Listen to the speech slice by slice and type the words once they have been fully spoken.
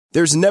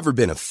There's never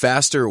been a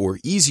faster or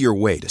easier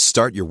way to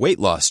start your weight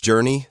loss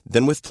journey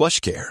than with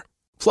PlushCare.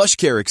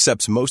 PlushCare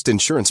accepts most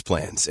insurance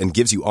plans and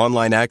gives you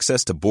online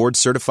access to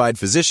board-certified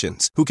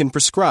physicians who can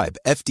prescribe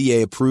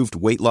FDA-approved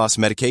weight loss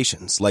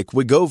medications like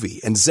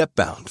Wegovy and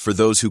Zepbound for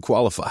those who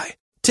qualify.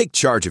 Take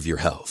charge of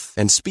your health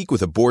and speak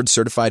with a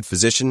board-certified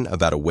physician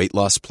about a weight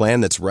loss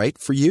plan that's right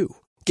for you.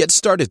 Get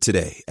started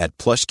today at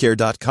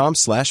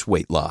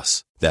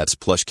plushcare.com/weightloss. That's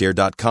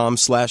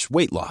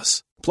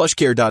plushcare.com/weightloss.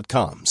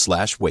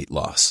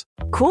 plushcare.com/weightloss.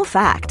 Cool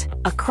fact,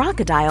 a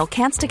crocodile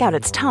can't stick out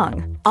its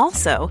tongue.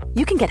 Also,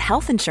 you can get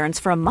health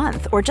insurance for a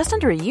month or just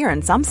under a year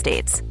in some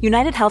states.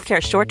 United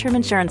Healthcare short-term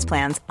insurance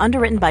plans,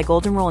 underwritten by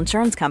Golden Rule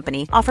Insurance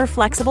Company, offer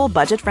flexible,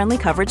 budget-friendly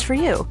coverage for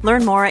you.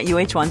 Learn more at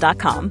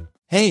uh1.com.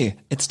 Hey,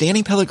 it's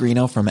Danny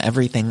Pellegrino from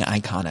Everything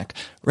Iconic.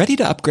 Ready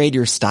to upgrade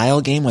your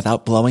style game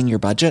without blowing your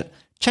budget?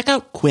 Check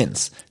out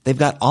Quince.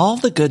 They've got all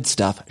the good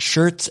stuff,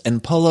 shirts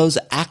and polos,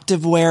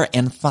 activewear,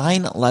 and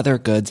fine leather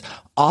goods,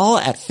 all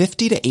at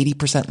 50 to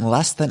 80%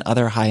 less than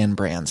other high-end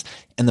brands.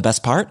 And the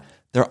best part?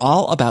 They're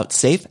all about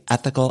safe,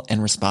 ethical,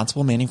 and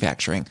responsible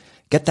manufacturing.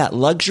 Get that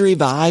luxury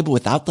vibe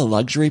without the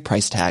luxury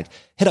price tag.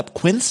 Hit up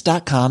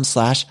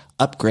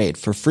quince.com/upgrade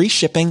for free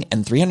shipping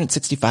and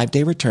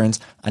 365-day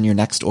returns on your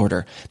next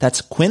order.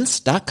 That's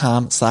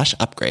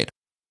quince.com/upgrade.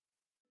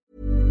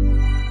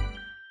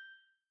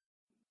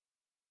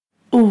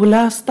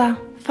 Olösta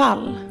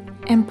fall.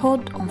 En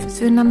podd om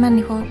försvunna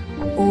människor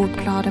och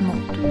ouppklarade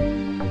mord.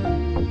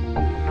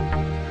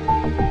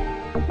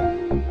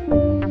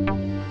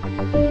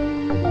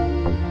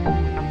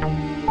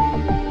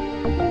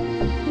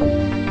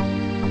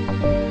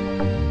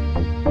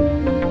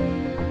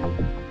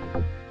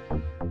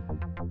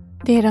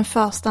 Det är den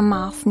 1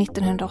 mars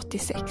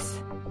 1986.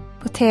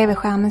 På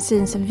tv-skärmen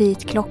syns en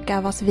vit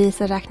klocka vars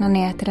visare räknar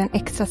ner till en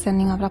extra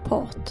sändning av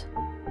Rapport.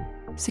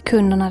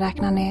 Sekunderna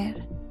räknar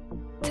ner.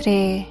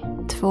 3,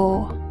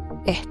 2,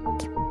 1.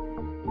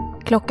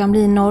 Klockan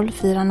blir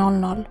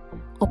 04:00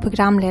 och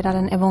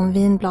programledaren Yvonne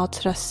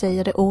Winblads röst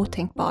säger det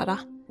otänkbara.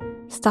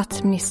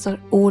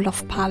 Statsminister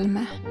Olof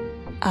Palme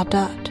är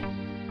död.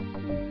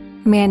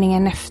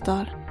 Meningen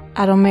efter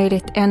är om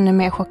möjligt ännu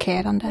mer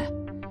chockerande.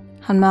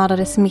 Han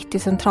mördades mitt i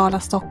centrala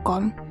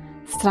Stockholm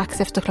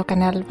strax efter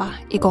klockan 11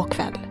 igår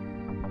kväll.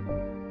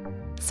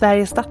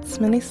 Sveriges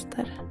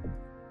statsminister.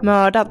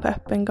 Mördad på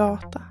öppen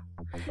gata.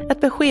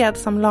 Ett besked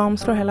som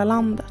lamslår hela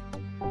landet.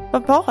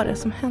 Vad var det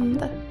som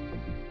hände?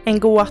 En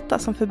gåta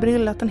som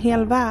förbryllat en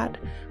hel värld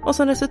och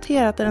som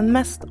resulterat i den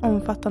mest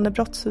omfattande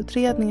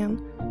brottsutredningen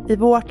i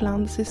vårt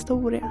lands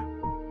historia.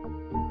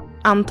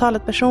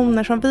 Antalet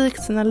personer som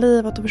vikt sina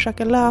liv åt att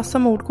försöka lösa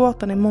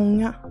mordgåtan är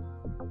många.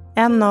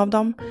 En av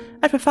dem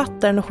är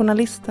författaren och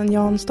journalisten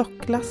Jan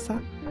Stocklassa,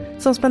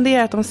 som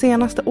spenderat de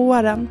senaste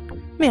åren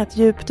med att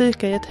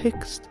djupdyka i ett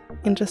högst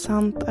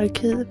intressant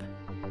arkiv.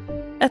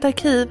 Ett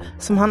arkiv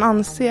som han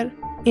anser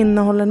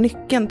innehåller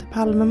nyckeln till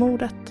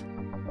Palmemordet.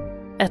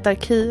 Ett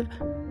arkiv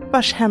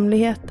vars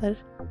hemligheter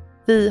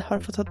vi har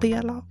fått ta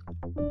del av.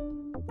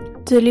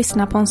 Du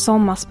lyssnar på en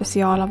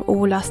sommarspecial av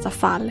Olösta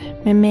fall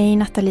med mig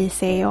Nathalie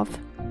Seov.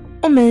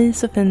 Och mig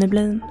Sofie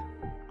Nyblin.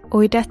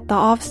 Och i detta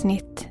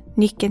avsnitt,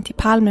 Nyckeln till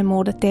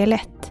Palmemordet del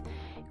 1,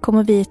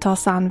 kommer vi ta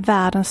oss an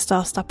världens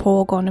största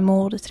pågående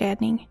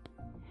mordutredning.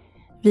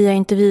 Vi har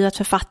intervjuat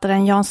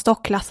författaren Jan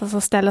Stocklassa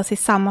som ställer sig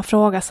samma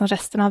fråga som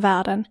resten av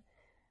världen.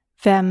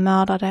 Vem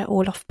mördade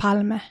Olof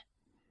Palme?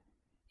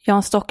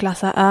 Jan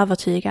Stocklassa är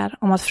övertygad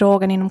om att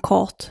frågan inom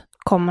kort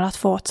kommer att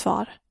få ett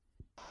svar.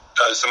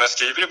 Som jag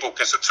skriver i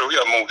boken så tror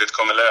jag mordet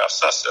kommer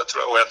lösas. Jag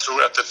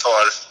tror att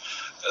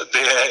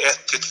det är 1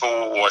 till 2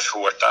 års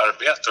hårt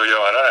arbete att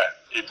göra det.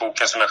 I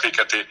boken som jag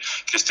skickade till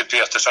Christer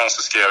Petersson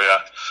så skrev jag: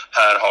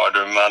 här har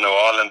du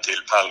manualen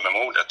till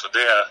Palmemordet. Och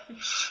det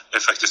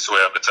är faktiskt så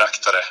jag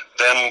betraktar det.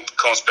 Den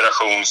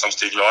konspiration som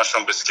Stig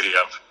Larsson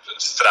beskrev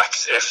strax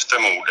efter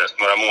mordet,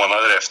 några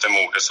månader efter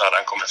mordet, så hade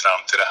han kommit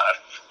fram till det här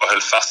och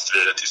höll fast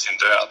vid det till sin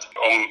död.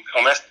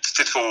 Om 1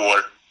 till 2 år,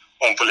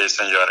 om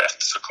polisen gör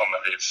rätt, så kommer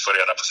vi få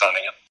reda på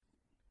sanningen.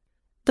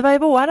 Det var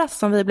i våras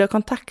som vi blev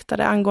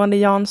kontaktade angående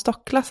Jan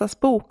Stocklassas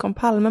bok om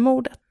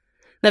Palmemordet.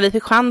 När vi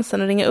fick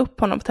chansen att ringa upp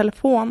honom på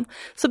telefon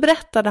så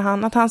berättade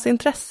han att hans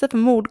intresse för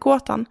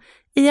mordgåtan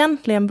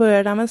egentligen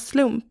började av en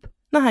slump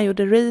när han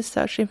gjorde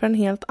research inför en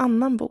helt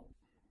annan bok.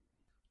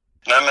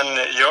 Nej, men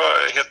jag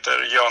heter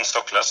Jan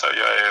Stocklassa,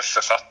 jag är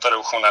författare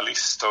och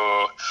journalist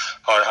och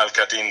har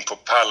halkat in på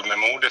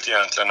Palmemordet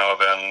egentligen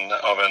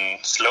av en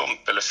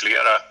slump eller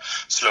flera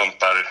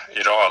slumpar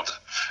i rad.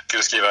 Jag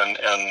skulle skriva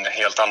en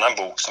helt annan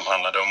bok som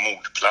handlade om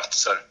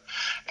mordplatser.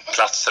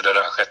 Platser där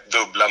det har skett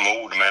dubbla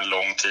mord med en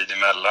lång tid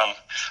emellan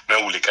med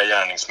olika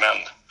gärningsmän.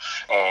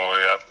 Och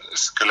jag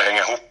skulle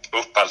hänga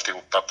upp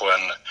alltihopa på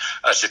en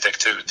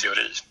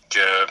arkitekturteori.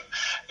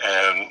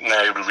 När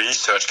jag gjorde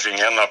research kring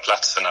en av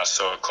platserna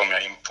så kom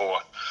jag in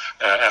på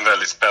en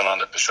väldigt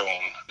spännande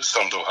person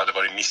som då hade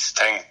varit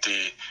misstänkt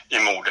i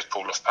mordet på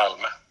Olof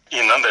Palme.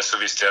 Innan det så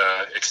visste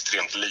jag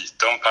extremt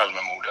lite om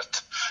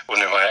Palmemordet och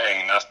nu har jag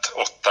ägnat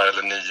 8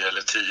 eller 9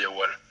 eller 10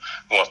 år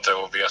åt det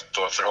och vet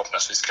då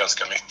förhoppningsvis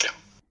ganska mycket.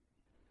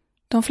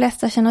 De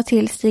flesta känner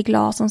till Stieg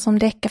Larsson som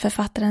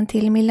deckarförfattaren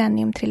till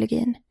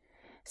Millennium-trilogin.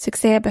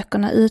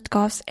 Succéböckerna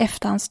utgavs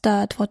efter hans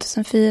död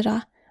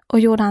 2004 och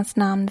gjorde hans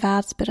namn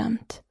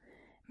världsberömt.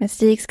 Men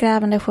Stigs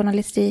grävande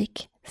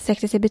journalistik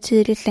sträckte sig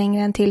betydligt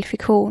längre än till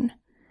fiktion.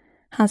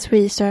 Hans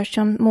research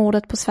om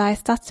mordet på Sveriges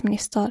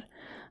statsminister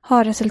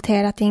har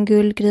resulterat i en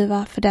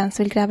guldgruva för den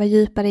som vill gräva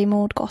djupare i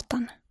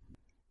mordgåtan.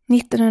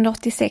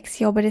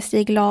 1986 jobbade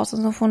Stieg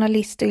Larsson som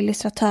journalist och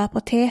illustratör på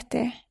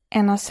TT,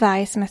 en av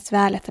Sveriges mest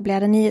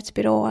väletablerade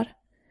nyhetsbyråer.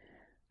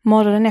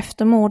 Morgonen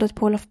efter mordet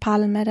på Olof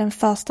Palme den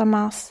 1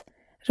 mars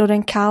rådde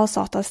en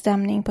kaosartad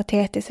stämning på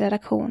TTs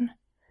redaktion.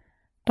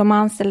 De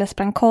anställda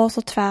sprang kors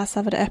och tvärs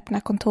över det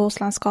öppna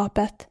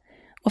kontorslandskapet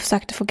och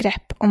försökte få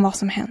grepp om vad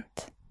som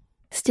hänt.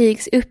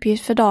 Stigs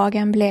uppgift för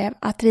dagen blev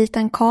att rita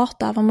en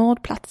karta över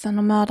mordplatsen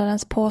och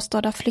mördarens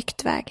påstådda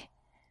flyktväg.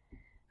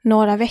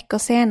 Några veckor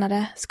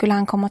senare skulle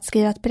han komma att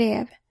skriva ett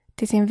brev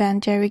till sin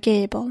vän Jerry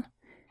Gable,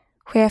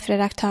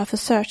 chefredaktör för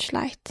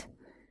Searchlight,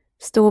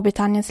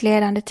 Storbritanniens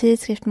ledande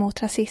tidskrift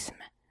mot rasism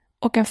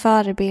och en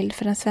förebild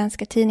för den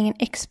svenska tidningen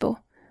Expo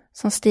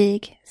som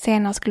Stig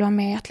senare skulle vara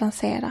med att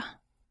lansera.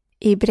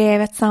 I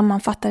brevet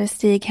sammanfattade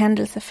Stig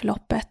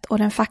händelseförloppet och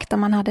den fakta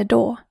man hade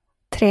då,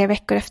 3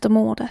 veckor efter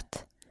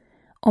mordet.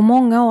 Och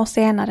många år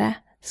senare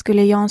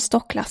skulle Jan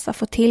Stocklassa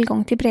få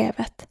tillgång till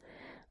brevet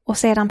och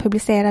sedan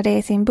publicera det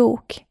i sin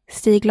bok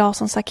Stieg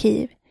Larssons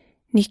arkiv,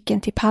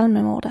 Nyckeln till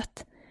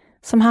Palmemordet,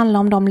 som handlar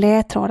om de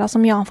ledtrådar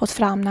som Jan fått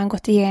fram när han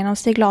gått igenom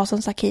Stieg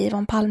Larssons arkiv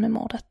om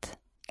Palmemordet.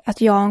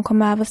 Att Jan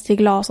kom över Stieg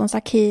Larssons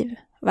arkiv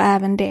var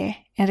även det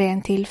en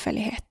ren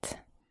tillfällighet.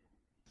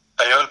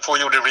 Jag höll på och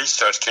gjorde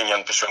research kring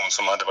en person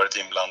som hade varit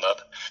inblandad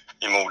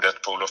i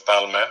mordet på Olof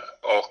Palme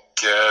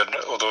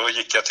och då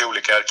gick jag till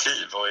olika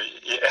arkiv och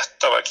i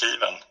ett av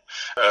arkiven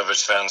över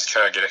svensk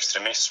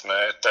högerextremism,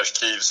 ett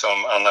arkiv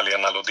som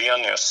Anna-Lena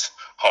Lodenius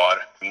har,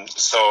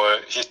 så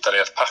hittade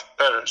jag ett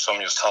papper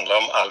som just handlade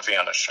om Alf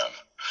Enerström.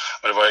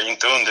 Och det var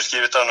inte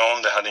underskrivet av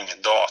någon, det hade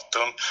inget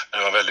datum, men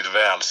det var väldigt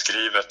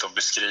välskrivet och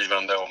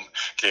beskrivande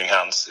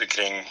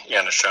kring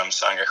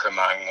Enerströms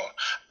engagemang och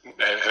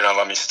hur han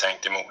var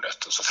misstänkt i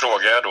mordet. Och så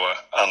frågade jag då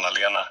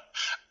Anna-Lena,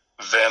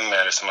 vem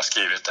är det som har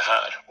skrivit det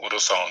här? Och då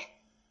sa hon,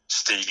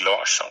 Stieg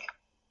Larsson.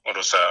 Och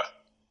då sa jag,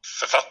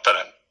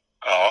 författaren?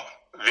 Ja,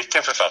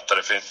 vilken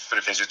författare? För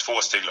det finns ju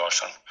 2 Stieg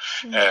Larsson.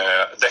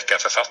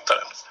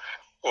 Deckarförfattaren.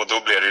 Och då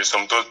blev det ju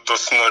som, då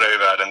snurrar ju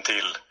världen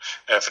till.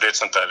 För det är ett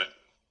sånt där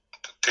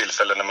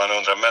tillfälle när man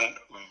undrar, men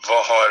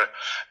vad har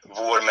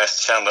vår mest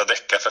kända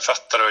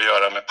deckarförfattare att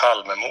göra med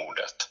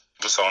Palmemordet?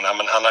 Då sa hon, ja,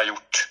 men han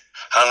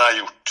har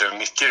gjort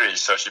mycket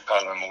research i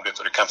Palmemordet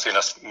och det kan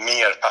finnas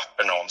mer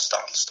papper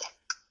någonstans då.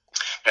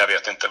 Men jag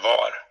vet inte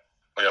var.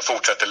 Och jag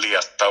fortsatte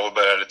leta och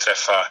började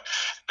träffa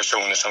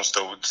personer som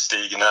stod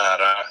Stig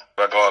nära,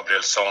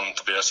 Gabrielsson,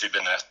 Tobias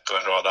Hübinette och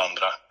en rad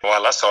andra. Och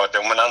alla sa att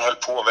men han höll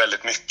på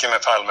väldigt mycket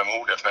med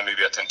Palmemordet, men vi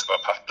vet inte var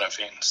pappren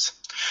finns.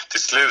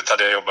 Till slut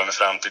hade jag jobbat mig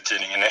fram till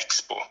tidningen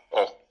Expo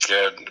och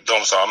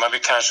de sa men vi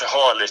kanske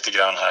har lite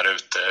grann här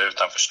ute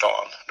utanför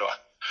stan då,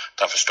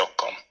 utanför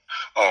Stockholm.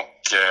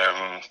 Och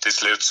till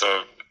slut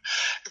så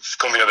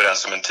kom vi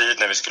överens om en tid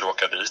när vi skulle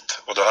åka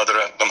dit och då hade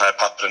de här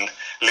pappren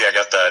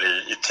legat där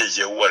i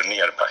 10 år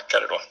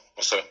nerpackade då.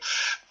 Och så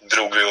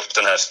drog vi upp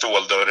den här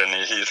ståldörren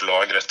i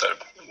hyrlagret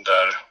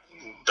där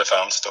det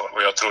fanns då.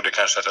 Och jag trodde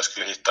kanske att jag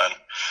skulle hitta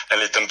en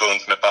liten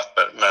bunt med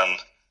papper, men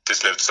till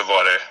slut så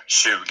var det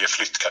 20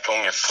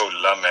 flyttkartonger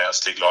fulla med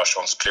Stieg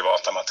Larssons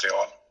privata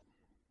material.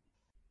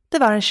 Det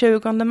var den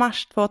 20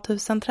 mars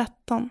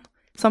 2013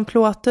 som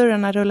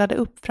plåtdörrarna rullade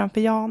upp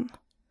framför Jan.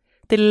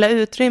 Det lilla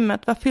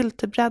utrymmet var fyllt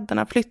till bredden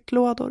av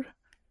flyttlådor,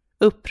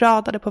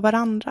 uppradade på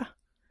varandra.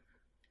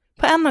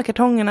 På en av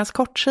kartongernas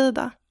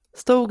kortsida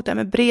stod det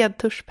med bred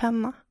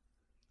tuschpenna: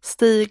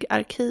 Stig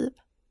arkiv.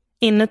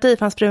 Inuti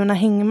fanns bruna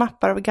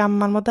hängmappar av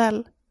gammal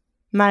modell,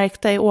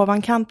 märkta i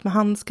ovankant med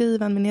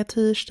handskriven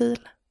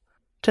miniatyrstil.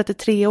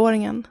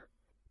 33-åringen,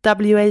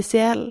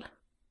 WACL,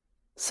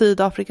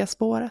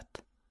 Sydafrikaspåret.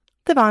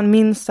 Det var en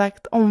minst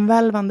sagt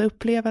omvälvande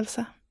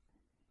upplevelse.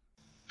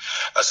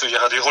 Alltså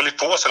jag hade ju hållit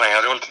på så länge, jag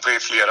hade hållit på i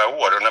flera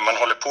år och när man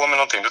håller på med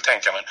någonting då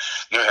tänker man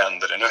nu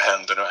händer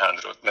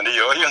det, men det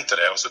gör ju inte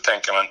det och så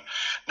tänker man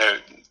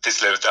nu till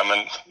slut, ja men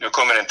nu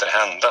kommer det inte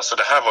hända, så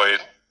det här var ju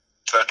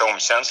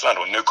tvärtom-känslan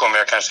då, nu kommer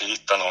jag kanske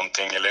hitta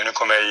någonting eller nu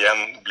kommer jag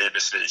igen bli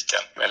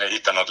besviken eller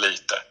hitta något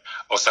lite.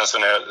 Och sen så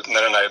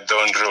när den här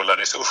dörren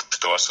rullades upp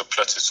då så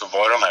plötsligt så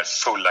var de här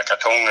fulla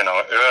kartongerna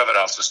och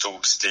överallt så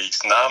stod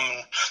Stigs namn,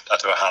 att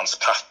det var hans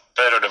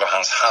papper och det var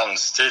hans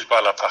handstil på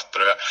alla papper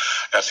och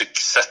jag fick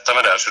sätta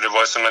mig där så det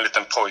var som en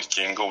liten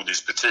pojke i en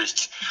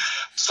godisbutik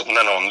så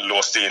när någon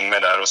låste in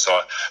mig där och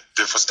sa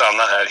du får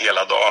stanna här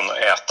hela dagen och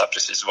äta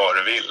precis vad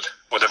du vill.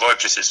 Och det var ju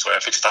precis så,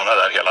 jag fick stanna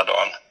där hela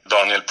dagen.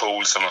 Daniel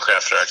Pohl som var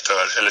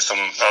chefredaktör, eller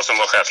som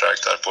var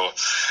chefredaktör på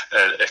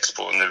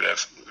Expo och nu är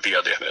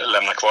vd,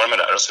 lämnade kvar mig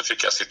där och så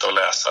fick jag sitta och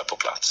läsa på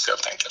plats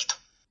helt enkelt.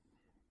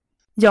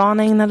 Jan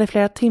ägnade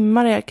flera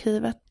timmar i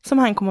arkivet som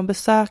han kom att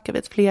besöka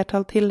vid ett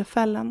flertal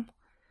tillfällen.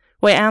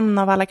 Och i en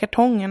av alla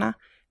kartongerna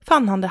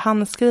fann han det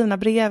handskrivna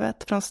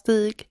brevet från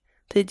Stig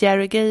till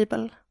Jerry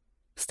Gable.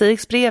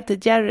 Stigs brev till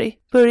Jerry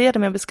började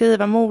med att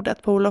beskriva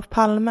mordet på Olof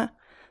Palme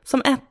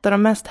som ett av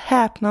de mest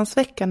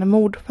häpnadsväckande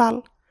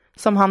mordfall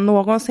som han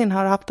någonsin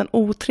har haft den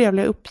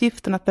otrevliga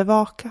uppgiften att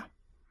bevaka.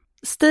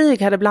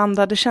 Stig hade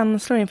blandade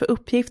känslor inför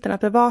uppgiften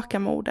att bevaka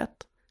mordet,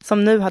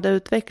 som nu hade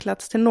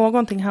utvecklats till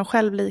någonting han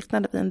själv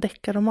liknade vid en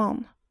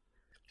deckarroman.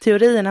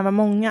 Teorierna var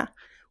många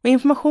och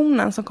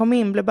informationen som kom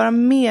in blev bara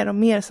mer och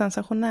mer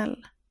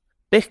sensationell.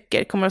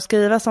 Böcker kommer att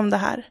skrivas om det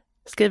här,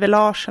 skriver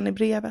Larsson i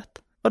brevet,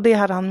 och det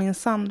hade han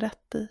minsann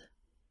rätt i.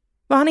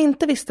 Vad han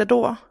inte visste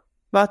då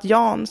var att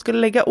Jan skulle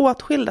lägga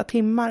åtskilda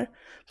timmar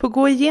på att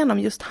gå igenom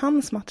just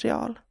hans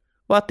material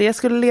och att det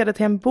skulle leda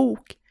till en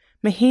bok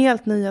med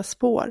helt nya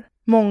spår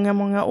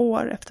många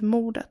år efter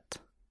mordet.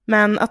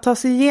 Men att ta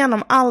sig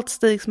igenom allt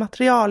Stigs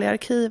material i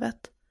arkivet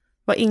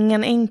var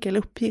ingen enkel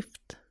uppgift.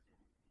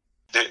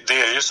 Det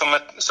är ju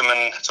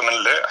som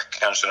en lök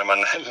kanske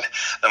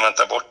när man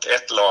tar bort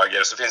ett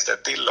lager så finns det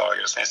ett till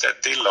lager så finns det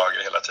ett till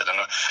lager hela tiden.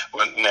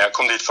 Och när jag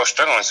kom dit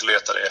första gången så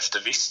letade jag efter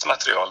visst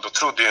material. Då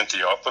trodde ju inte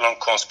jag på någon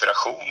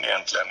konspiration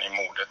egentligen i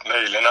mordet.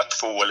 Möjligen att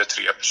 2 eller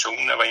 3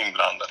 personer var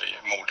inblandade i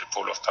mordet på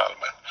Olof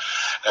Palme.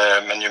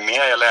 Men ju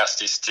mer jag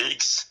läste i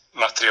Stigs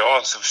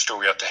material så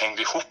förstod jag att det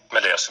hängde ihop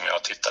med det som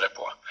jag tittade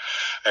på.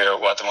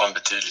 Och att det var en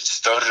betydligt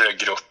större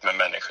grupp med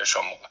människor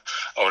som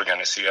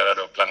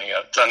organiserade och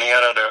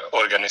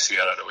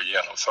organiserade och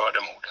genomförde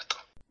mordet.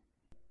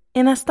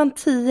 I nästan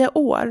 10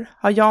 år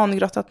har Jan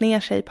grottat ner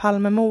sig i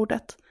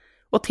Palmemordet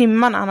och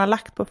timmarna han har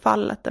lagt på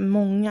fallet är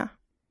många.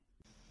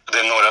 Det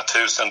är några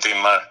tusen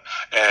timmar.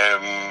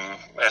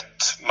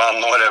 Ett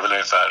manår är väl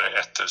ungefär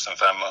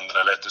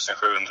 1500 eller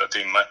 1700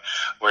 timmar.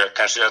 Och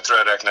jag tror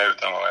jag räknar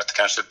ut någon gång att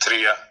kanske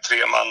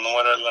 3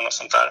 manår eller något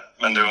sånt där.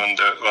 Men det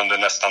är under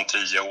nästan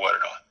 10 år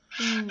då.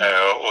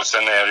 Och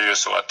sen är det ju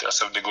så att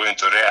det går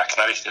inte att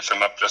räkna riktigt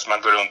för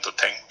man går runt och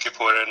tänker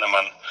på det när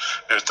man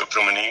är ute och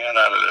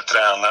promenerar eller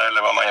tränar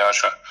eller vad man gör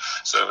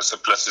så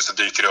plötsligt så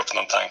dyker det upp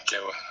någon tanke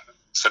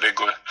så det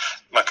går,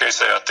 man kan ju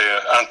säga att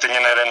det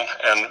antingen är det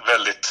en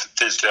väldigt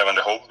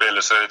tidskrävande hobby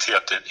eller så är det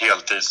ett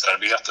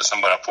heltidsarbete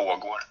som bara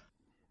pågår.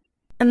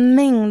 En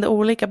mängd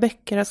olika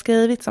böcker har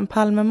skrivits om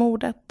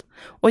Palmemordet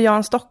och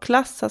Jan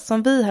Stocklassa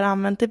som vi har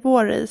använt i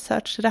vår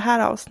research i det här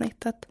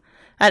avsnittet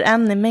är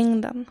en i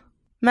mängden.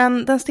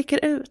 Men den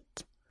sticker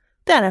ut.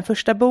 Det är den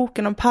första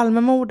boken om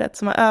Palmemordet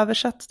som har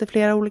översatts till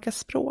flera olika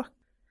språk.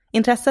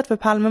 Intresset för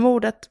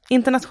Palmemordet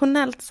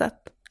internationellt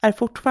sett är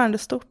fortfarande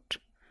stort.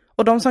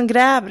 Och de som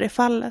gräver i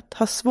fallet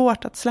har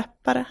svårt att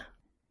släppa det.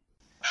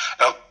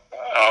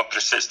 Ja,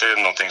 precis. Det är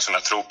någonting som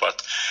jag tror på.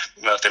 Att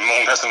det är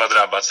många som har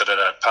drabbats av det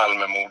där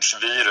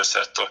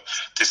Palmemordsviruset. Och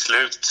till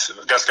slut,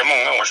 ganska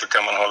många år så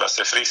kan man hålla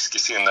sig frisk i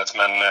sinnet.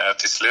 Men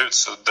till slut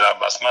så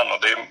drabbas man. Och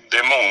det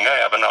är många,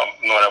 även av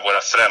några av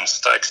våra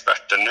främsta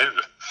experter nu.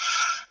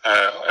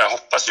 Jag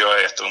hoppas jag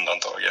är ett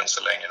undantag än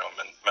så länge. Då.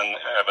 Men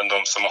även de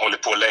som har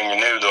hållit på länge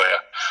nu då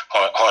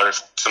har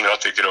som jag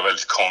tycker, då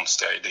väldigt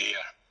konstiga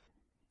idéer.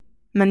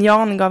 Men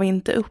Jan gav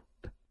inte upp.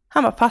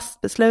 Han var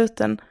fast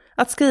besluten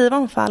att skriva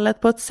om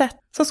fallet på ett sätt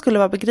som skulle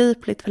vara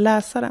begripligt för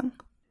läsaren.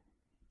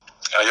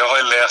 Ja, jag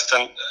har läst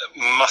en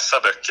massa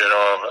böcker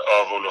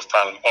av Olof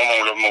Palme,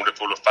 om mordet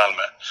på Olof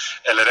Palme.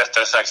 Eller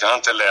rättare sagt, jag har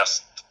inte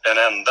läst en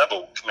enda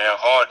bok, men jag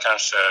har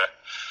kanske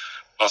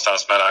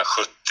någonstans mellan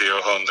 70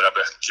 och 100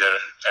 böcker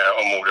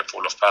om mordet på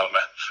Olof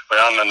Palme. Och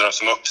jag använder dem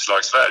som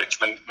uppslagsverk,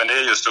 men det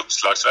är just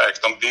uppslagsverk.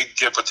 De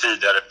bygger på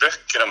tidigare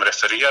böcker, de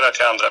refererar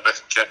till andra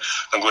böcker,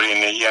 de går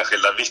in i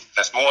enskilda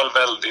vittnesmål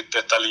väldigt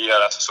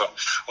detaljerat och så.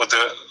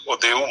 Och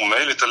det är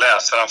omöjligt att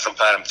läsa dem från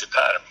pärm till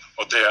pärm.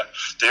 Och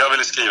det jag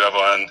ville skriva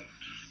var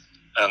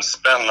en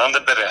spännande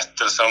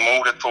berättelse om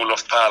mordet på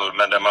Olof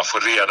Palme där man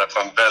får reda på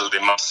en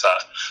väldig massa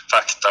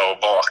fakta och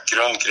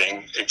bakgrund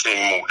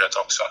kring mordet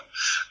också.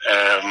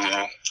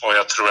 Och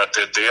jag tror att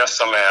det är det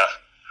som är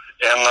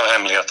en av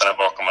hemligheterna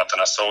bakom att den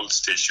har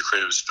sålts till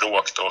 27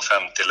 språk och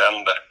 50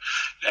 länder.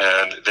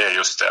 Det är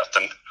just det att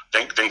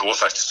den går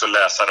faktiskt att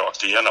läsa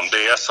rakt igenom.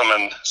 Det är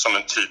som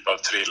en typ av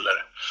thriller,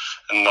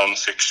 en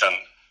non-fiction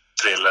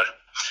thriller.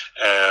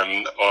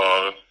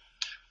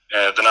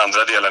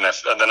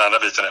 Den andra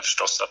biten är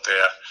förstås att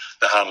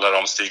det handlar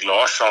om Stig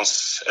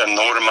Larssons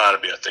enorma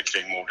arbete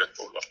kring mordet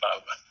på Olof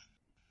Palme.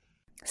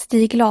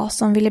 Stig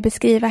Larsson ville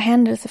beskriva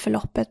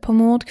händelseförloppet på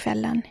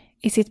mordkvällen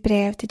i sitt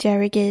brev till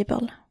Jerry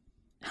Gable.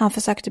 Han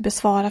försökte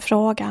besvara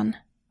frågan,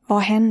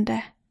 vad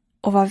hände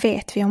och vad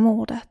vet vi om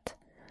mordet?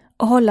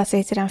 Och hålla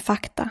sig till den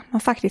fakta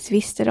man faktiskt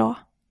visste då.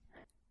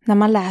 När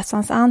man läser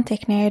hans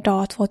anteckningar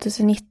idag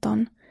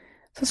 2019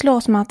 så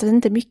slås man att det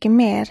inte är mycket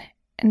mer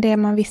än det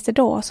man visste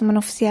då som man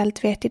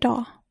officiellt vet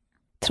idag.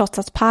 Trots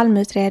att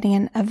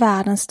Palmeutredningen är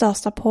världens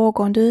största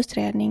pågående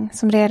utredning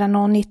som redan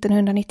år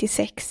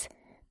 1996,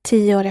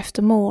 10 år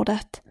efter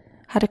mordet,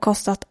 hade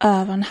kostat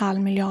över 1,5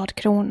 miljard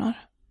kronor.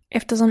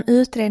 Eftersom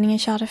utredningen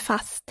körde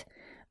fast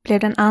blev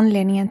den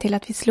anledningen till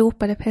att vi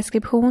slopade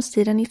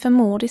preskriptionstiden för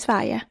mord i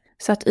Sverige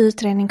så att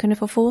utredningen kunde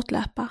få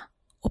fortlöpa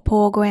och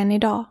pågå än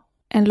idag.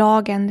 En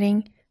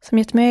lagändring som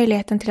gett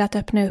möjligheten till att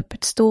öppna upp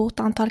ett stort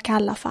antal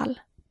kalla fall.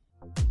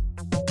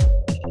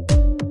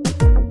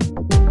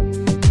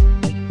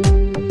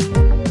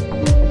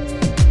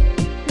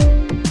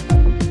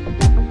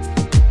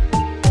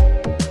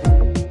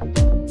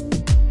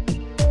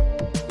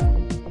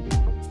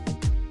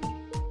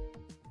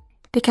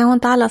 Det är kanske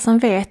inte alla som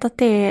vet att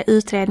det är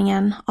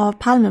utredningen av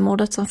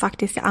Palmemordet som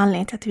faktiskt är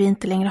anledningen till att vi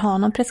inte längre har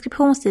någon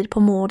preskriptionstid på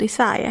mord i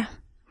Sverige.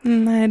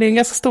 Nej, det är en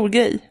ganska stor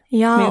grej,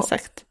 minst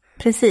sagt.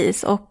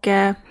 Precis. Och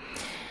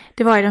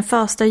det var ju den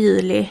 1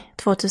 juli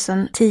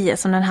 2010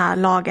 som den här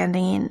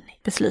lagändringen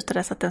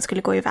beslutades att den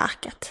skulle gå i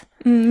verket.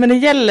 Men det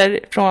gäller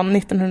från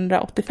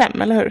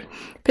 1985, eller hur?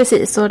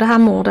 Precis, och det här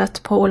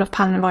mordet på Olof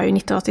Palme var ju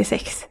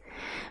 1986.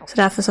 Så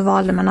därför så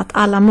valde man att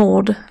alla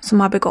mord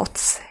som har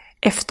begåtts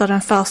efter den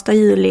 1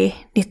 juli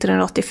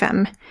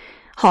 1985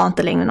 har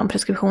inte längre någon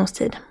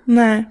preskriptionstid.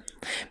 Nej,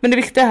 men det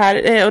viktiga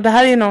här, och det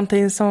här är ju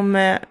någonting som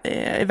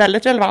är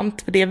väldigt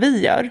relevant för det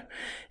vi gör,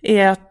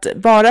 är att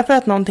bara för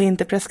att någonting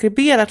inte är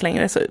preskriberat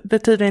längre så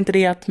betyder inte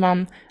det att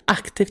man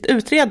aktivt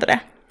utreder det.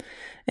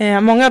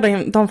 Många av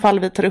de fall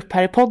vi tar upp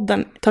här i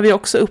podden tar vi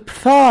också upp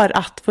för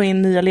att få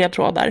in nya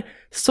ledtrådar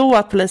så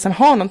att polisen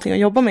har någonting att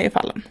jobba med i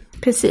fallen.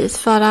 Precis,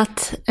 för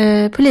att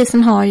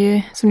polisen har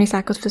ju, som ni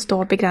säkert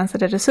förstår,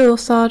 begränsade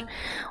resurser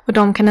och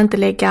de kan inte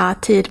lägga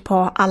tid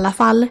på alla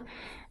fall.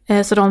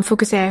 Så de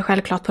fokuserar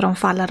självklart på de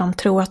fall där de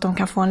tror att de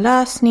kan få en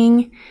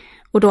lösning.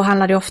 Och då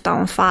handlar det ofta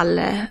om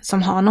fall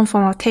som har någon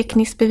form av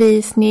teknisk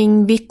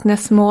bevisning,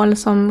 vittnesmål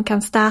som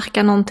kan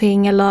stärka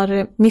någonting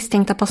eller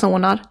misstänkta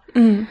personer.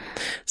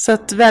 Så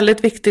att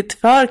väldigt viktigt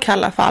för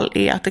kalla fall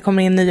är att det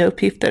kommer in nya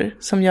uppgifter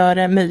som gör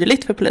det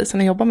möjligt för polisen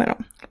att jobba med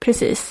dem.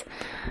 Precis.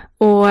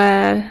 Och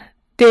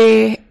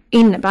det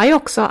innebär ju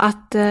också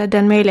att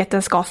den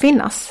möjligheten ska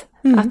finnas.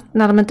 Att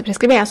när de inte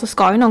preskriberas så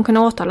ska ju någon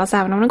kunna åtalas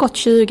även om det gått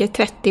 20,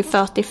 30,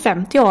 40,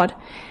 50 år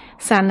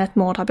sedan ett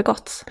mord har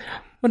begåtts.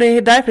 Och det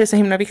är därför det är så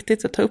himla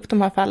viktigt att ta upp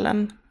de här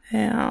fallen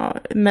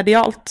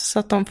medialt så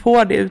att de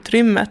får det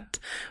utrymmet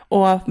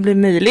och blir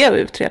möjliga att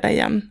utreda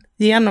igen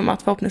genom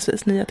att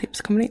förhoppningsvis nya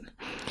tips kommer in.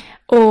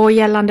 Och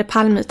gällande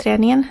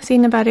Palmeutredningen så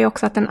innebär det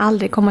också att den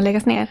aldrig kommer att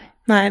läggas ner.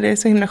 Nej, det är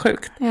så himla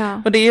sjukt.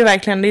 Ja. Och det är ju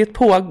verkligen, det är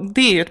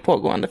ju ett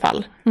pågående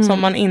fall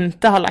som man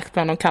inte har lagt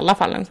bland de kalla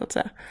fallen så att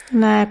säga.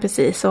 Nej,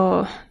 precis.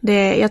 Och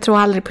jag tror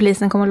aldrig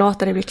polisen kommer att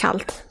låta det bli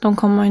kallt. De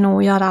kommer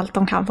nog göra allt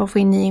de kan för att få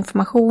in ny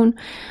information.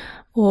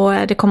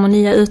 Och det kommer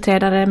nya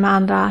utredare med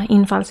andra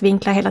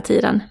infallsvinklar hela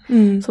tiden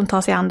som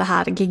tar sig an det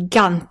här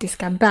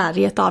gigantiska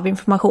berget av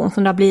information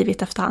som det har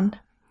blivit efterhand.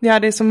 Ja,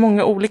 det är så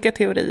många olika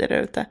teorier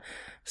där ute.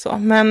 Så.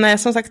 Men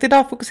som sagt,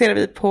 idag fokuserar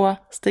vi på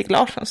Stig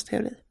Larssons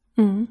teori.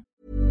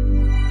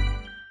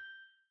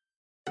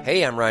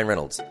 Hey, I'm Ryan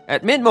Reynolds.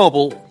 At Mint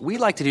Mobile, we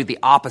like to do the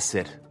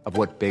opposite of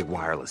what Big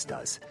Wireless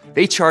does.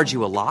 They charge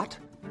you a lot,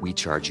 we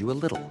charge you a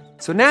little.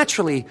 So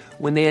naturally,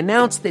 when they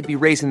announced they'd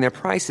be raising their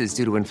prices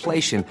due to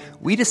inflation,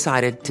 we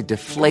decided to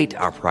deflate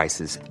our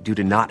prices due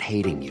to not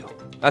hating you.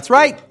 That's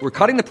right. We're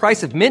cutting the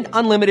price of Mint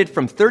Unlimited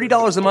from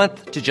 $30 a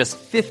month to just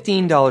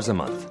 $15 a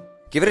month.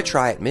 Give it a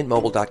try at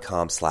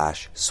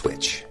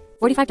mintmobile.com/switch.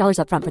 $45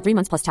 up front for 3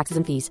 months plus taxes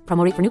and fees.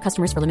 Promo rate for new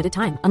customers for limited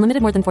time.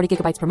 Unlimited more than 40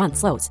 gigabytes per month.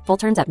 Slows full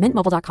terms at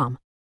mintmobile.com.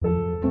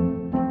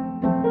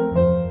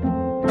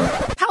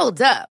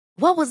 Hold up.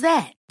 What was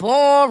that?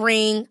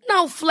 Boring.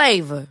 No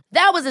flavor.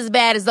 That was as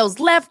bad as those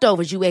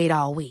leftovers you ate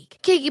all week.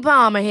 Keke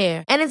Palmer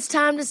here. And it's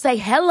time to say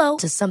hello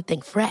to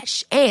something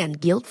fresh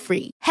and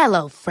guilt-free.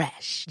 Hello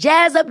Fresh.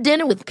 Jazz up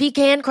dinner with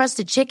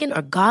pecan-crusted chicken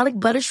or garlic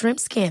butter shrimp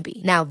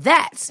scampi. Now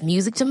that's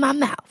music to my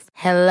mouth.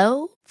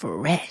 Hello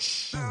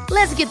Fresh.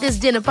 Let's get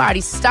this dinner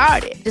party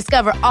started.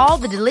 Discover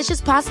all the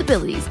delicious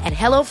possibilities at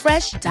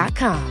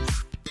hellofresh.com.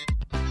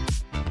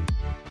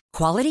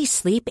 Quality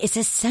sleep is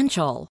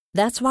essential.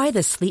 That's why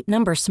the Sleep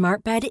Number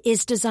Smart Bed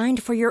is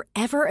designed for your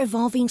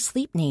ever-evolving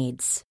sleep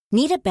needs.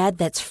 Need a bed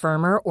that's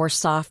firmer or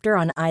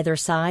softer on either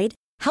side?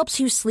 Helps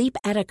you sleep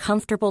at a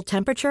comfortable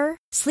temperature?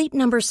 Sleep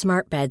Number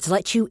Smart Beds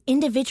let you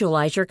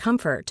individualize your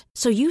comfort,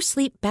 so you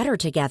sleep better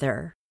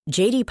together.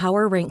 J.D.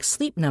 Power ranks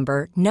Sleep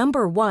Number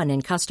 #1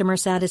 in customer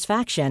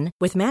satisfaction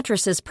with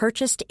mattresses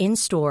purchased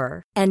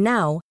in-store. And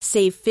now,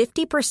 save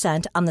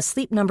 50% on the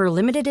Sleep Number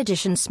Limited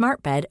Edition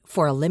Smart Bed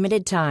for a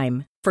limited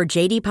time. For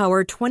J.D.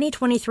 Power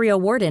 2023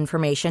 award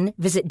information,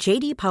 visit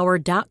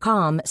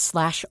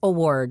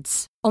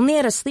jdpower.com/awards. Only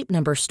at a Sleep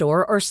Number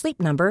store or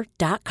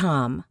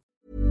sleepnumber.com.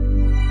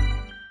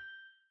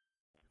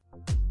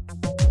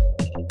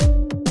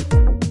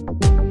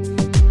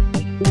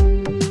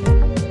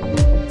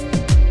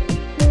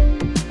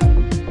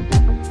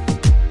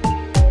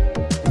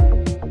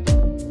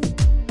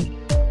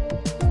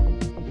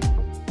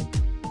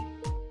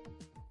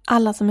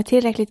 Alla som är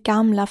tillräckligt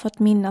gamla för att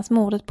minnas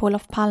mordet på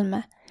Olof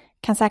Palme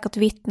kan säkert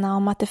vittna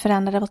om att det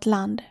förändrade vårt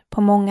land på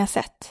många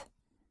sätt.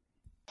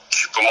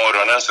 På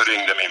morgonen så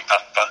ringde min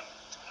pappa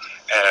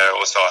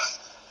och sa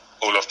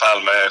Olof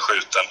Palme är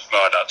skjuten,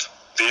 mördad.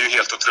 Det är ju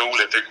helt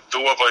otroligt.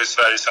 Då var ju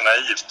Sverige så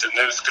naivt.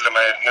 Nu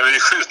är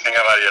det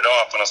skjutningar varje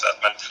dag på något sätt.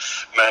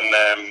 Men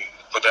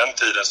på den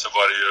tiden så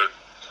var det ju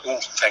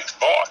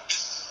otänkbart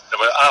Det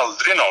var ju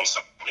aldrig någon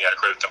som var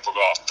nedskjuten på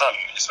gatan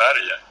i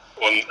Sverige.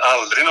 Och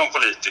aldrig någon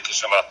politiker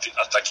som var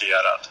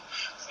attackerad.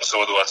 Och så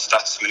då att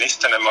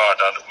statsministern är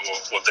mördad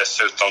och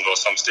dessutom då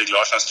som Stig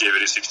Larsson skriver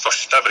i sitt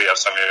första brev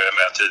som är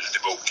med tidigt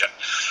i boken.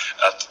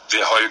 Att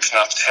det har ju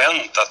knappt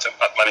hänt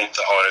att man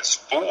inte har ett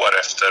spår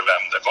efter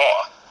vem det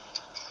var.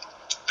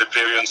 Det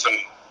blev ju en sån...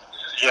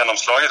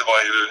 Genomslaget var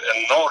ju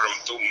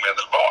enormt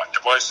omedelbart.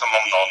 Det var ju som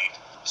om någon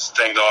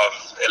stängde av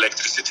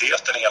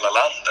elektriciteten i hela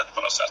landet på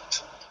något sätt.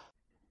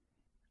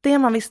 Det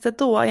man visste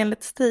då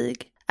enligt Stig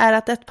är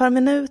att ett par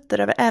minuter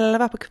över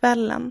 11 på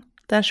kvällen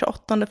den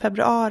 28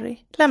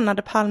 februari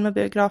lämnade Palme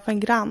biografen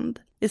Grand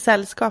i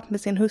sällskap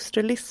med sin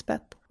hustru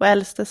Lisbeth och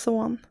äldste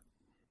son.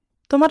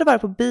 De hade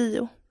varit på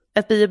bio,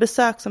 ett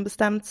biobesök som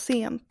bestämts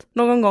sent,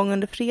 någon gång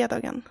under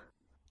fredagen.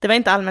 Det var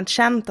inte allmänt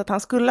känt att han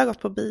skulle ha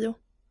gått på bio,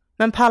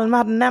 men Palme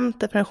hade nämnt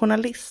det för en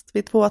journalist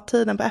vid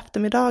 2-tiden på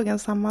eftermiddagen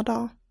samma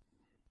dag.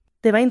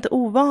 Det var inte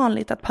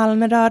ovanligt att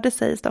Palme rörde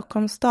sig i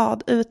Stockholms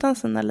stad utan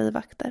sina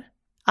livvakter.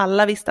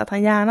 Alla visste att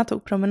han gärna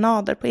tog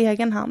promenader på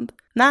egen hand,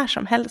 när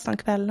som helst om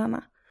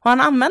kvällarna. Och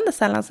han använde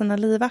sällan sina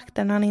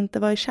livvakter när han inte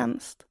var i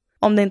tjänst,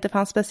 om det inte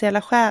fanns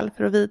speciella skäl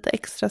för att vidta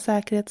extra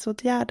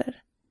säkerhetsåtgärder.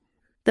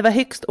 Det var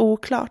högst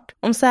oklart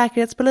om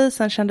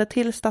säkerhetspolisen kände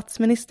till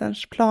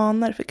statsministerns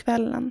planer för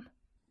kvällen.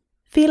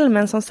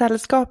 Filmen som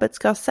sällskapet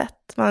ska ha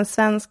sett var en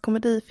svensk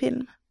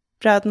komedifilm,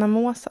 Bröderna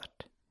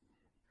Mozart.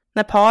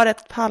 När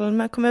paret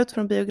Palme kom ut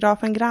från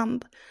biografen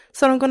Grand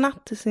sa de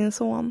godnatt till sin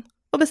son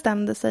och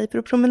bestämde sig för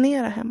att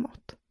promenera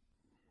hemåt.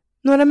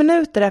 Några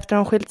minuter efter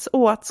de skilts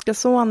åt ska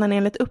sonen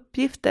enligt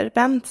uppgifter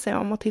vänt sig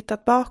om och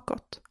tittat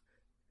bakåt.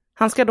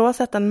 Han ska då ha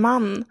sett en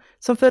man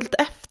som följt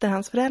efter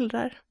hans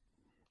föräldrar.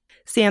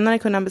 Senare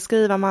kunde han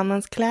beskriva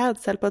mannens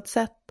klädsel på ett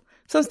sätt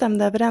som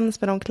stämde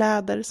överens med de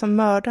kläder som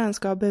mördaren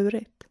ska ha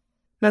burit.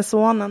 Men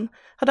sonen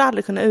hade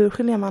aldrig kunnat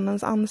urskilja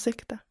mannens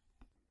ansikte.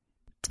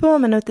 2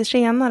 minuter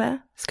senare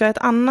ska ett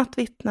annat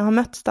vittne ha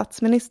mött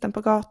statsministern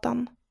på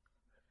gatan.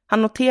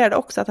 Han noterade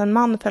också att en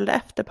man följde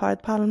efter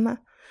paret Palme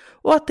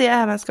och att det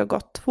även ska ha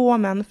gått 2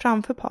 män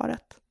framför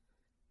paret.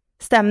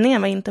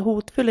 Stämningen var inte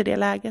hotfull i det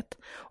läget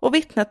och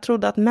vittnet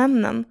trodde att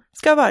männen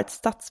ska ha varit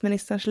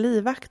statsministerns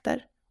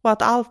livvakter och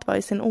att allt var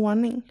i sin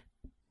ordning.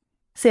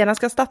 Sedan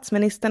ska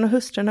statsministern och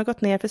hustrun ha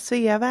gått ner för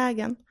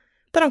Sveavägen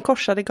där de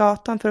korsade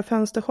gatan för att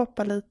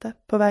fönstershoppa lite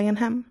på vägen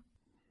hem.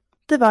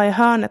 Det var i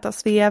hörnet av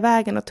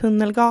Sveavägen och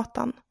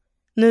Tunnelgatan,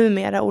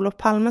 numera Olof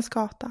Palmes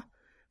gata,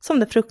 som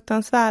det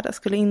fruktansvärda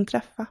skulle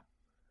inträffa.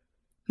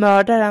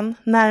 Mördaren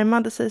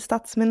närmade sig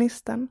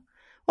statsministern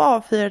och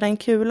avfyrade en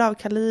kula av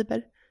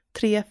kaliber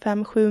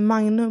 357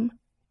 Magnum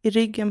i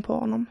ryggen på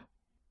honom.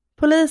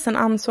 Polisen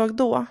ansåg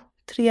då,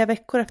 3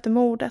 veckor efter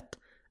mordet,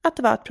 att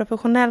det var ett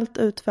professionellt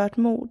utfört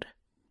mord.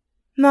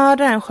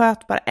 Mördaren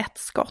sköt bara 1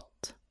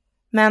 skott.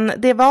 Men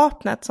det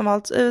vapnet som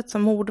valts ut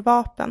som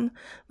mordvapen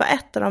var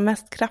ett av de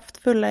mest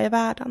kraftfulla i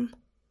världen.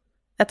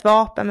 Ett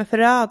vapen med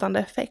förödande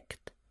effekt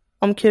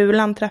om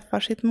kulan träffar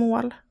sitt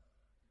mål.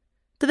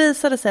 Det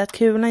visade sig att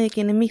kulan gick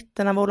in i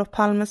mitten av Olof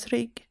Palmes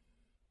rygg,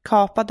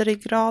 kapade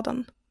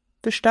ryggraden,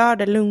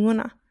 förstörde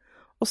lungorna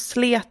och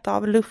slet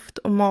av luft-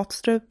 och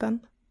matstrupen.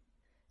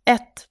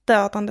 Ett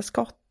dödande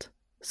skott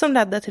som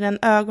ledde till en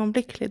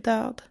ögonblicklig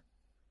död.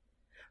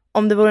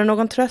 Om det vore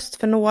någon tröst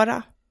för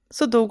några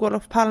så dog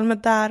Olof Palme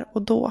där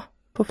och då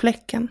på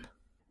fläcken.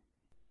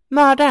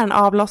 Mördaren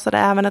avlossade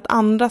även ett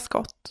andra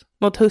skott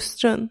mot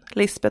hustrun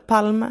Lisbeth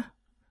Palme.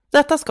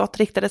 Detta skott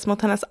riktades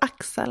mot hennes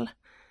axel,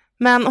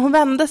 men hon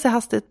vände sig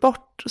hastigt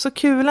bort så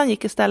kulan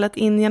gick istället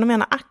in genom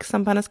ena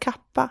axeln på hennes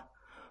kappa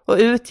och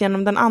ut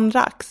genom den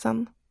andra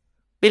axeln,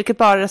 vilket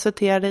bara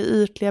resulterade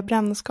i ytliga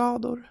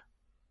brännskador.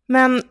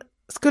 Men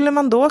skulle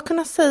man då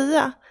kunna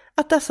säga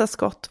att dessa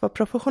skott var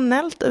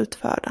professionellt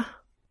utförda?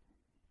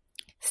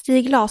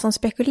 Stig Larsson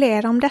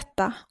spekulerar om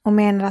detta och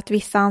menar att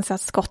vissa anser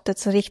att skottet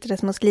som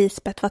riktades mot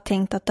Lisbeth var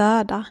tänkt att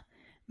döda,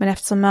 men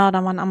eftersom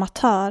mördaren var en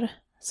amatör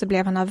så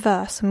blev han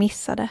nervös och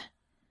missade.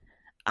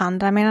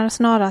 Andra menar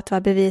snarare att det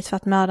var bevis för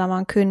att mördaren var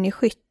en kunnig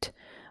skytt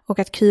och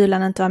att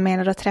kulan inte var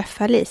menad att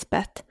träffa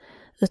Lisbeth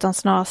utan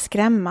snarare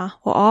skrämma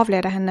och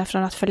avleda henne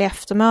från att följa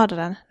efter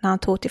mördaren när han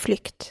tog till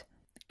flykt.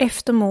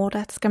 Efter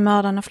mordet ska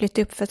mördaren ha flyttat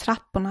upp för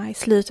trapporna i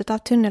slutet av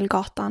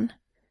Tunnelgatan.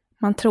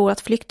 Man tror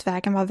att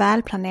flyktvägen var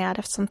välplanerad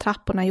eftersom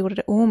trapporna gjorde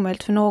det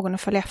omöjligt för någon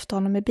att följa efter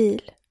honom i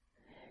bil.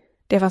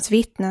 Det fanns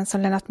vittnen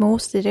som lämnat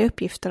motstridiga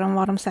uppgifter om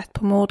vad de sett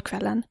på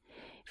mordkvällen,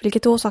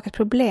 vilket orsakat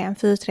problem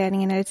för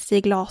utredningen enligt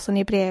Stig Larsson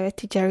i brevet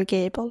till Jerry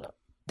Gable.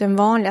 Den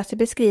vanligaste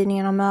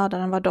beskrivningen av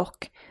mördaren var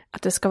dock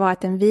att det ska vara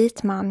en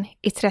vit man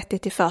i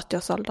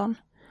 30-40-årsåldern,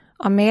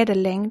 av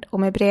medellängd och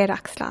med breda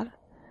axlar.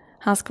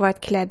 Han ska vara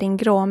klädd i en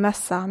grå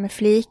mössa med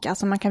flikar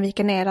som man kan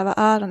vika ner över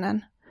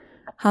öronen.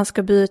 Han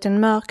ska burit en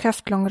mörk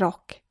höftlång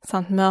rock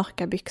samt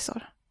mörka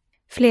byxor.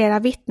 Flera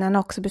vittnen har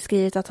också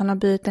beskrivit att han har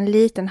burit en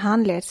liten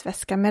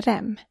handledsväska med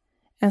rem.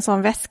 En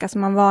sån väska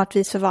som man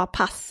vanligtvis förvarar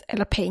pass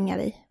eller pengar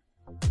i.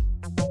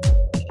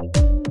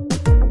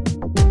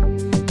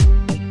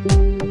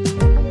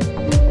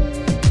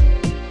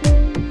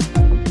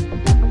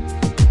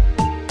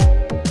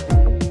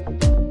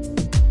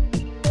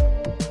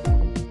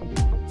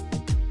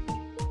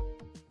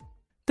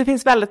 Det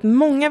finns väldigt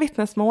många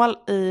vittnesmål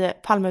i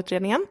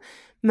Palmeutredningen,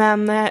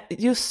 men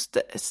just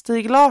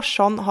Stig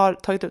Larsson har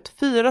tagit ut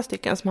 4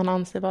 stycken som han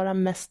anser vara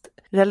mest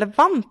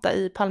relevanta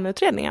i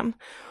Palmeutredningen.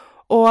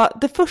 Och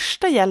det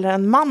första gäller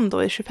en man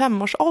då i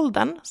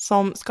 25-årsåldern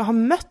som ska ha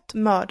mött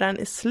mördaren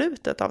i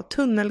slutet av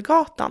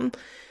Tunnelgatan,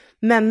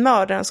 men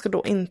mördaren ska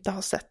då inte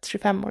ha sett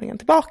 25-åringen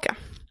tillbaka.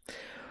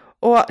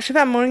 Och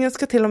 25-åringen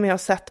ska till och med ha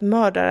sett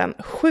mördaren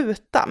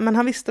skjuta, men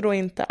han visste då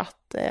inte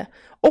att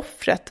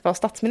offret var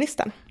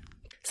statsministern.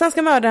 Sen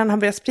ska mördaren ha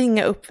börjat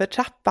springa upp för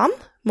trappan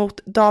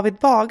mot David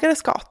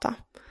Bagares gata.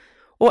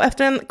 Och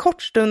efter en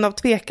kort stund av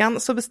tvekan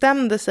så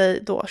bestämde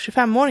sig då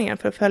 25-åringen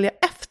för att följa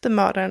efter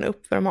mördaren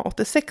upp för de här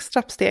 86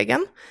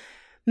 trappstegen.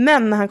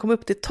 Men när han kom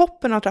upp till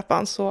toppen av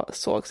trappan så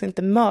sågs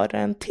inte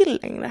mördaren till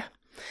längre.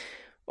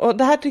 Och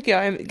det här tycker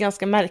jag är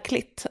ganska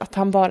märkligt, att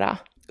han bara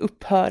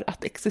upphör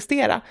att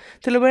existera.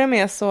 Till att börja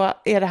med så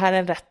är det här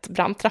en rätt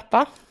brant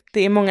trappa.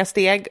 Det är många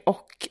steg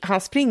och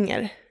han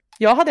springer.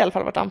 Jag hade i alla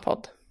fall varit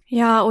andfådd.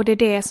 Ja, och det är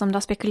det som det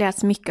har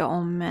spekulerats mycket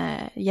om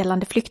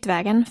gällande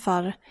flyktvägen,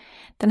 för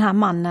den här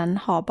mannen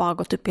har bara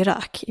gått upp i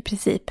rök i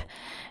princip.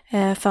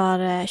 För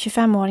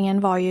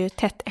 25-åringen var ju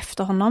tätt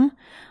efter honom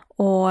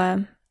och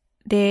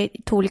det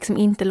tog liksom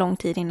inte lång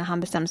tid innan han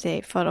bestämde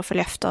sig för att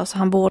följa efter, så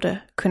han borde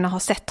kunna ha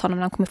sett honom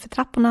när han kom upp för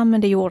trapporna,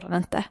 men det gjorde han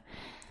inte.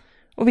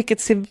 Och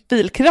vilket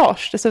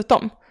civilkurage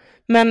dessutom.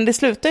 Men det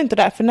slutar inte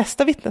där, för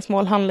nästa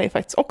vittnesmål handlar ju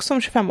faktiskt också om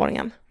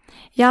 25-åringen.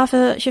 Ja,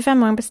 för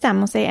 25-åringen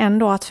bestämmer sig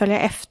ändå att följa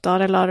efter,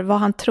 eller vad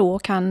han tror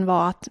kan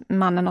vara att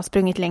mannen har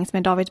sprungit längs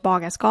med David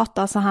Bagares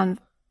gata, så han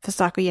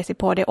försöker ge sig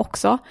på det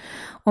också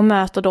och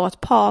möter då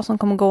ett par som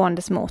kommer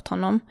gåendes mot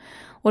honom.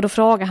 Och då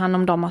frågar han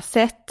om de har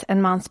sett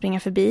en man springa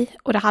förbi,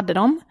 och det hade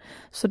de.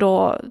 Så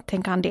då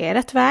tänker han det är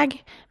rätt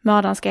väg.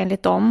 Mördaren ska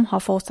enligt dem ha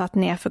fortsatt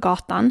ner för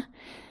gatan.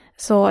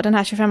 Så den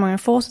här 25-åringen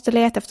fortsätter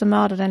leta efter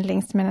mördaren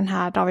längs med den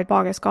här David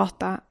Bagares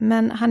gata,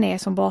 men han är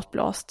som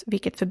bortblåst,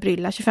 vilket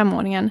förbryllar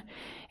 25-åringen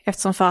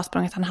eftersom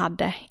försprånget han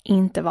hade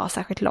inte var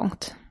särskilt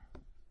långt.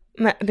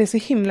 Nej, det är så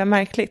himla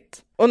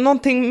märkligt. Och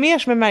någonting mer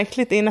som är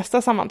märkligt i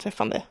nästa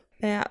sammanträffande.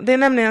 Det är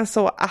nämligen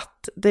så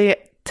att det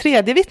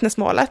tredje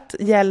vittnesmålet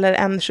gäller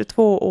en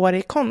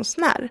 22-årig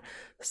konstnär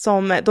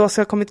som då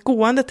ska ha kommit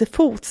gående till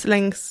fots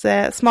längs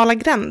Smala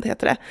Gränd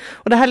heter det.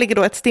 Och det här ligger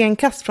då ett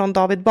stenkast från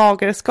David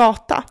Bagares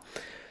gata.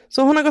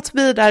 Så hon har gått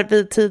förbi där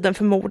vid tiden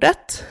för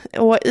mordet,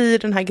 och i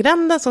den här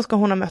gränden så ska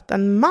hon ha mött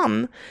en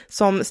man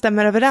som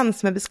stämmer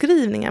överens med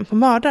beskrivningen på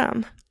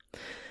mördaren.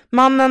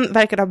 Mannen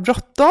verkade ha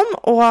bråttom,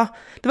 och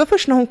det var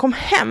först när hon kom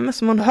hem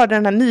som hon hörde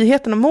den här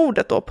nyheten om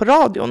mordet då på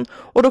radion,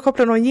 och då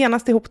kopplade hon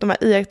genast ihop de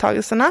här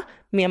iakttagelserna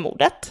med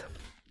mordet.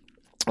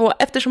 Och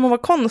eftersom hon var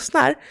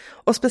konstnär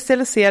och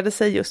specialiserade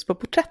sig just på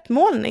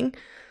porträttmålning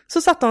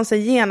så satte hon sig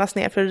genast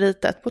ner för att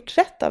rita ett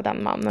porträtt av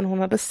den mannen hon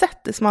hade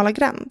sett i Smala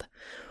Gränd.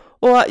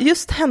 Och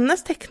just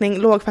hennes teckning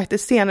låg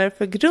faktiskt senare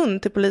för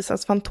grund till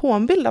polisens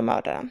fantombild av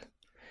mördaren.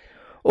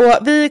 Och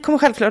vi kommer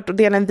självklart att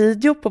dela en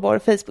video på vår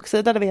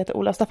Facebook-sida där vi heter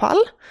Olösta fall.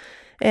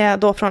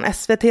 Då från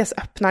SVT:s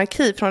öppna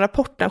arkiv från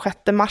rapporten 6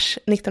 mars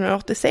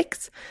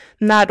 1986.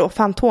 När då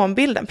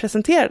fantombilden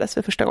presenterades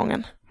för första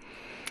gången.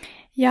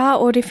 Ja,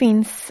 och det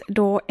finns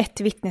då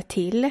ett vittne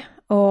till.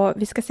 Och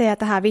vi ska säga att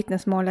det här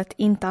vittnesmålet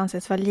inte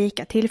anses vara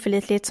lika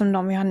tillförlitligt som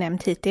de vi har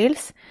nämnt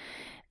hittills.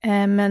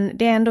 Men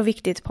det är ändå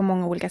viktigt på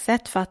många olika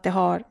sätt för att det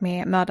har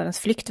med mördarens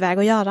flyktväg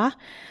att göra.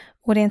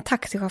 Och det är en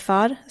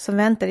taxichaufför som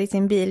väntade i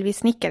sin bil vid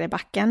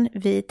Snickarebacken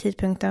vid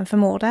tidpunkten för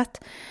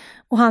mordet.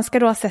 Och han ska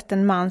då ha sett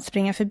en man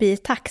springa förbi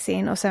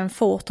taxin och sen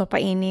fort hoppa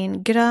in i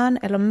en grön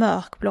eller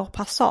mörkblå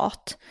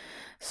Passat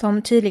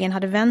som tydligen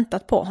hade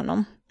väntat på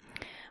honom.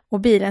 Och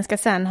bilen ska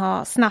sen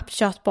ha snabbt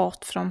kört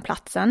bort från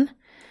platsen.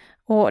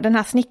 Och den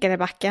här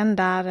Snickarebacken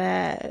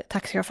där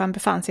taxichauffören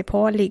befann sig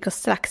på ligger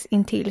strax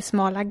intill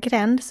Smala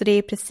Gränd. Så det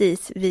är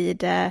precis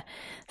vid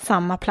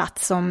samma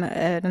plats som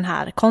den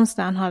här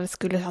konstnären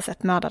skulle ha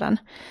sett mördaren.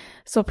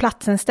 Så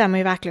platsen stämmer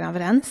ju verkligen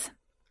överens.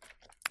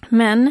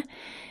 Men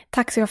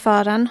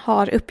taxichauffören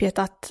har uppgett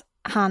att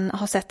han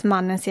har sett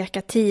mannen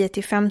cirka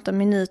 10-15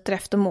 minuter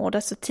efter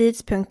mordet, så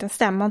tidpunkten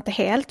stämmer inte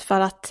helt för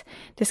att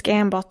det ska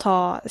enbart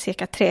ta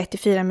cirka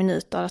 3-4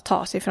 minuter att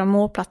ta sig från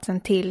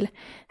mordplatsen till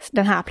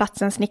den här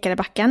platsen,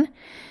 Snickarebacken.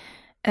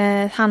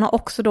 Han har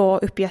också då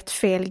uppgett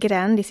fel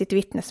gränd i sitt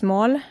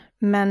vittnesmål,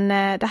 men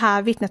det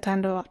här vittnet har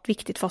ändå varit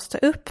viktigt för oss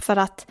att ta upp för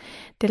att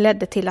det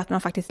ledde till att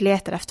man faktiskt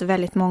letade efter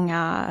väldigt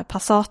många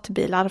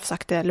Passatbilar och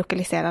försökte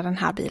lokalisera den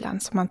här bilen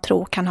som man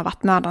tror kan ha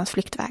varit mördarens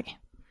flyktväg.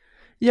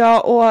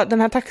 Ja, och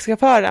den här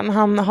taxichauffören,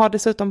 han har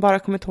dessutom bara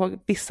kommit ihåg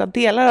vissa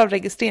delar av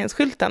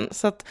registreringsskylten.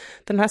 Så att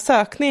den här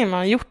sökningen man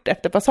har gjort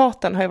efter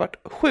Passaten har ju varit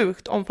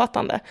sjukt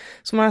omfattande.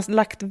 Så man har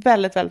lagt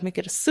väldigt, väldigt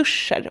mycket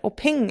resurser och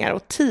pengar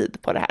och tid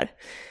på det här.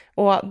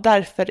 Och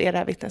därför är det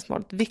här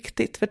vittnesmålet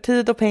viktigt. För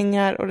tid och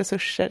pengar och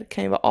resurser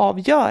kan ju vara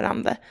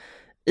avgörande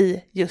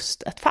i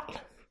just ett fall.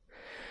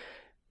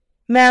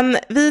 Men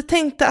vi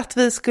tänkte att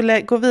vi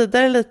skulle gå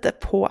vidare lite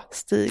på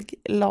Stig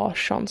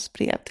Larssons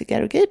brev till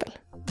Gary Gable.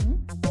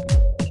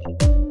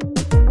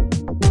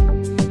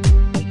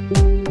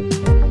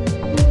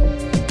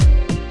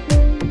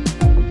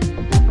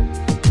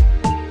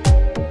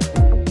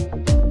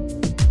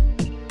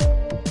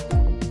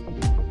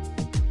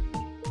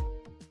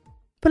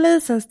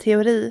 Polisens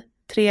teori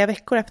 3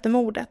 veckor efter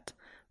mordet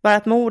var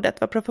att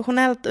mordet var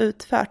professionellt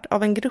utfört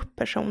av en grupp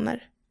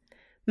personer.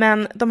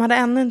 Men de hade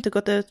ännu inte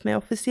gått ut med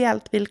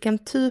officiellt vilken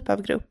typ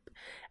av grupp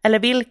eller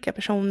vilka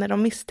personer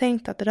de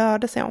misstänkte att det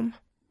rörde sig om.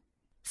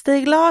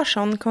 Stig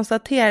Larsson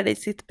konstaterade i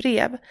sitt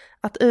brev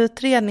att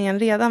utredningen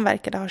redan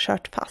verkade ha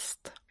kört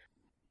fast.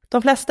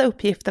 De flesta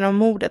uppgifterna om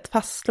mordet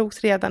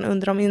fastslogs redan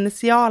under de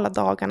initiala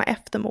dagarna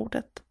efter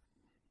mordet.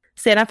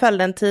 Sedan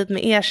följde en tid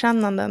med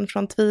erkännanden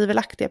från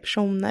tvivelaktiga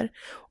personer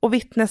och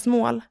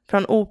vittnesmål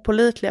från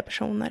opålitliga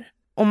personer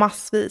och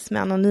massvis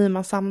med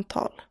anonyma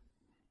samtal.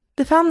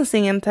 Det fanns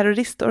ingen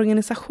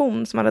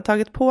terroristorganisation som hade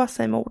tagit på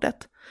sig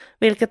mordet,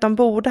 vilket de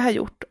borde ha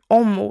gjort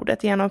om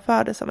mordet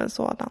genomfördes av en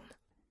sådan.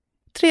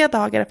 3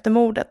 dagar efter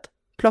mordet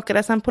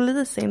plockades en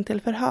polis in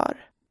till förhör.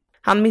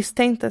 Han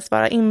misstänktes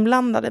vara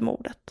inblandad i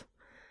mordet.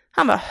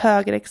 Han var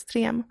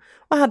högerextrem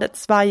och hade ett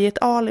svajigt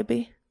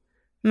alibi.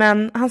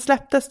 Men han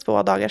släpptes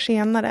 2 dagar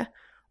senare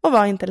och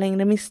var inte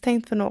längre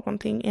misstänkt för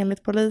någonting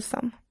enligt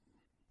polisen.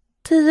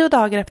 10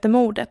 dagar efter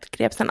mordet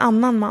greps en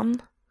annan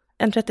man,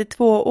 en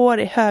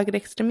 32-årig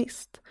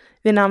högerextremist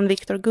vid namn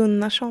Viktor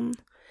Gunnarsson,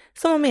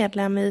 som var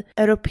medlem i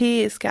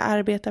Europeiska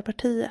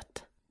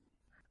arbetarpartiet.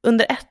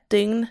 Under 1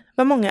 dygn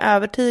var många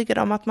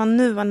övertygade om att man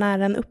nu var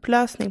nära en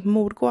upplösning på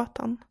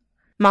mordgåtan.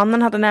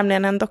 Mannen hade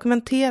nämligen en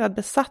dokumenterad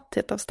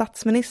besatthet av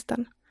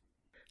statsministern.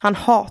 Han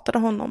hatade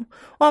honom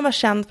och han var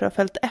känd för att ha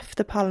följt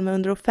efter Palme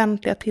under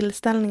offentliga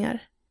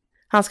tillställningar.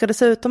 Han ska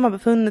dessutom ha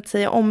befunnit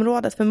sig i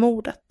området för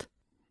mordet.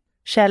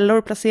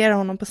 Källor placerar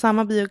honom på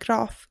samma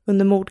biograf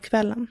under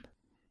mordkvällen.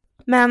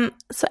 Men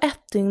så 1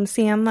 dygn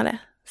senare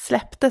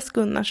släpptes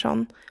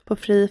Gunnarsson på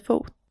fri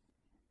fot.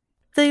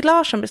 Stig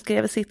Larsson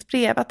beskrev i sitt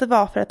brev att det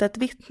var för att ett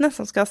vittne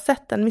som ska ha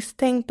sett den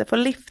misstänkte få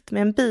lift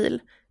med en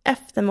bil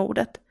efter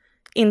mordet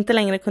inte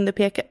längre kunde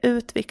peka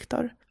ut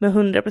Viktor med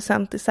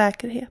 100% i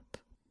säkerhet.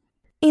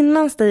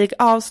 Innan Stig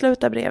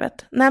avslutar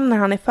brevet nämner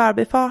han i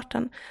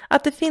förbifarten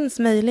att det finns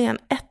möjligen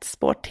 1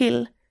 spår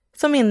till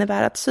som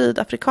innebär att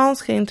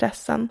sydafrikanska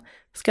intressen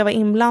ska vara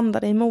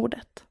inblandade i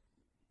mordet.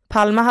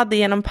 Palme hade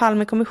genom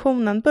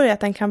Palmekommissionen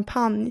börjat en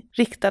kampanj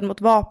riktad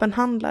mot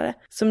vapenhandlare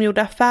som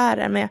gjorde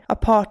affärer med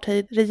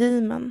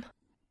apartheidregimen,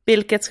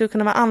 vilket skulle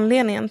kunna vara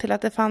anledningen till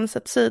att det fanns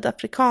ett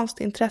sydafrikanskt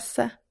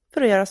intresse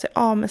för att göra sig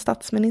av med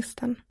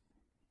statsministern.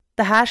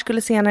 Det här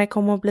skulle senare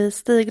komma att bli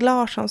Stig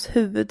Larssons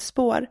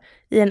huvudspår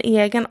i en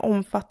egen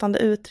omfattande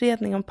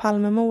utredning om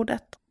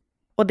Palmemordet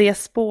och det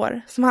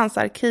spår som hans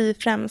arkiv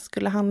främst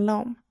skulle handla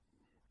om.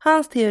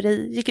 Hans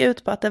teori gick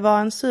ut på att det var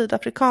en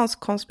sydafrikansk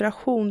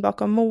konspiration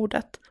bakom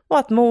mordet och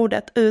att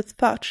mordet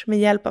utförts med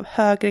hjälp av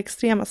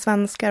högerextrema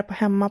svenskar på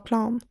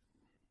hemmaplan.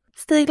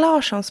 Stig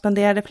Larsson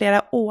spenderade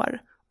flera år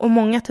och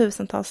många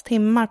tusentals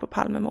timmar på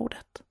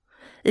Palmemordet.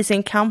 I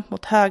sin kamp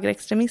mot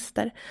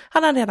högerextremister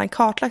hade han redan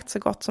kartlagt så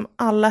gott som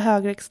alla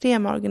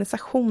högerextrema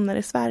organisationer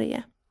i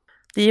Sverige.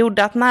 Det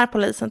gjorde att när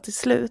polisen till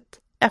slut,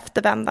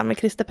 eftervända med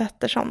Christer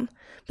Pettersson,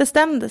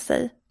 bestämde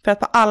sig för att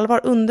på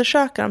allvar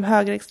undersöka de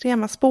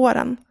högerextrema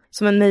spåren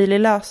som en möjlig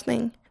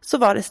lösning, så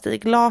var det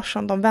Stig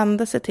Larsson de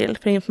vände sig till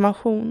för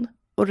information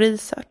och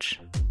research.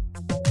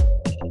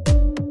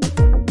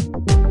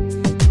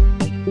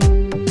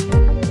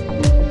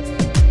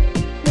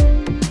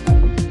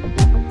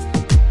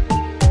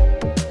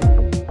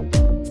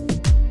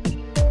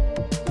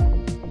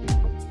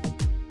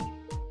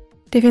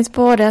 Det finns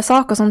både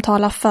saker som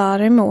talar för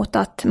och emot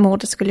att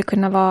mordet skulle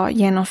kunna vara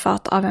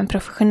genomfört av en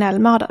professionell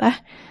mördare.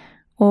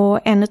 Och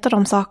en av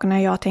de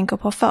sakerna jag tänker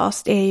på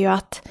först är ju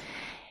att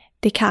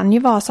det kan ju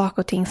vara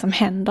saker och ting som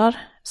händer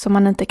som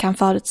man inte kan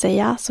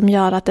förutsäga, som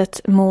gör att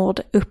ett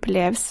mord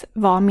upplevs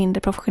vara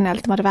mindre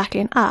professionellt än vad det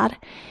verkligen är.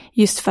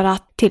 Just för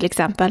att till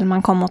exempel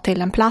man kommer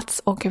till en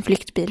plats och en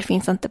flyktbil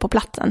finns inte på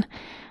platsen.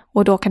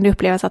 Och då kan det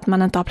upplevas att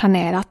man inte har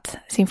planerat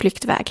sin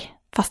flyktväg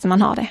fast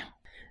man har det.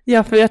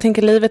 Ja, för jag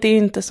tänker livet är ju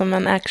inte som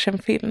en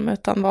actionfilm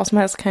utan vad som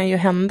helst kan ju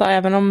hända.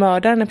 Även om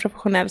mördaren är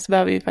professionell så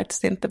behöver ju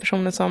faktiskt inte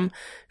personen som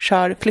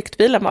kör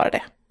flyktbilen vara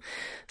det.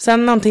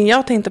 Sen någonting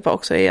jag tänkte på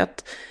också är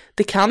att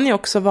det kan ju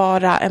också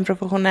vara en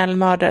professionell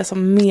mördare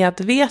som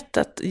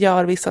medvetet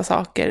gör vissa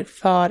saker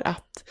för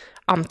att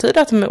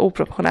antyda att de är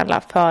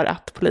oprofessionella för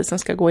att polisen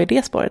ska gå i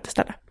det spåret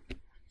istället.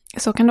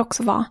 Så kan det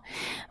också vara.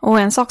 Och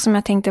en sak som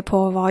jag tänkte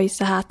på var just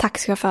det här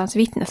taxichaufförens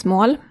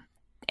vittnesmål.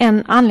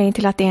 En anledning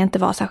till att det inte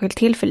var särskilt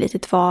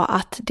tillförlitligt var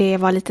att det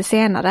var lite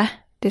senare.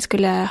 Det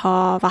skulle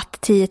ha varit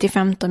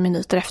 10-15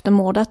 minuter efter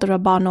mordet och det var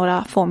bara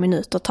några få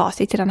minuter att ta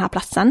sig till den här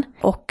platsen.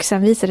 Och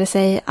sen visade det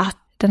sig att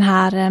den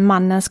här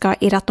mannen ska ha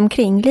irrat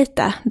omkring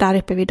lite där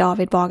uppe vid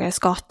David Bagares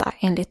gata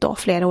enligt då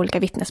flera olika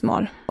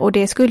vittnesmål. Och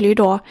det skulle ju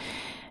då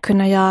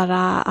kunna göra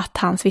att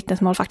hans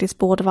vittnesmål faktiskt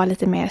borde vara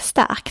lite mer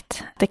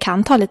stärkt. Det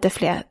kan ta lite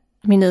fler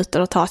minuter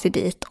att ta sig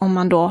dit om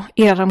man då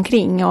irrar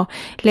omkring och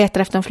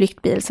letar efter en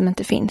flyktbil som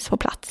inte finns på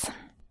plats.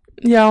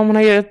 Ja, om man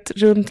har gjort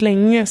runt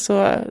länge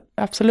så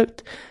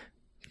absolut.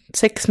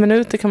 6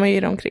 minuter kan man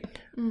irra omkring.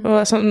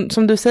 Och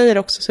som du säger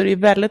också så är det ju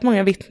väldigt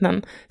många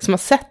vittnen som har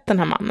sett den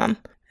här mannen.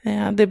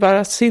 Det är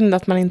bara synd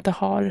att man inte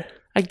har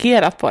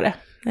agerat på det.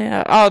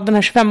 Den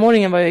här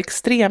 25-åringen var ju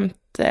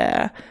extremt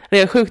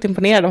sjukt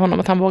imponerad av honom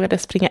att han vågade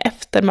springa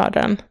efter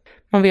mördaren.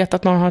 Man vet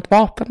att någon har ett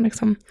vapen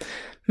liksom.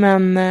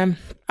 Men det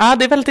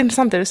är väldigt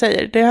intressant det du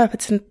säger. Det har jag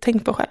faktiskt inte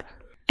tänkt på själv.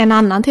 En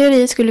annan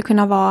teori skulle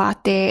kunna vara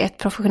att det är ett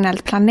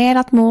professionellt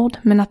planerat mord,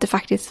 men att det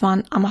faktiskt var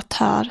en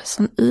amatör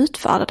som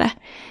utförde det.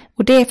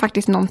 Och det är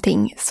faktiskt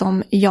någonting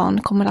som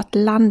Jan kommer att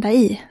landa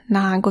i när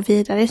han går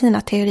vidare i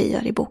sina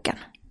teorier i boken.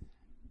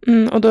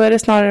 Och då är det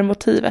snarare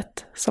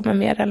motivet som är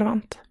mer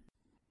relevant.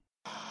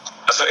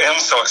 Alltså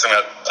en sak som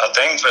jag har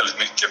tänkt väldigt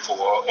mycket på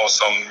och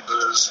som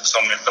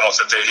på något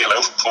sätt är hela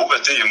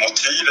upphovet, det är ju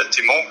motivet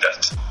till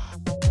mordet.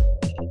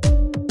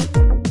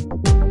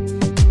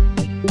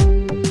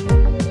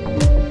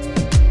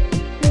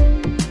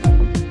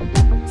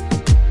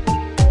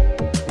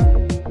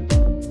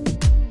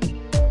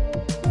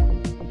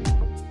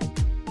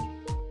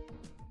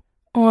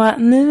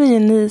 Och nu är ju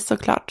ni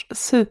såklart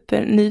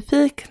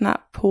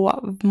supernyfikna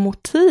på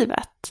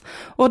motivet.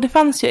 Och det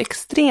fanns ju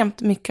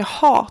extremt mycket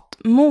hat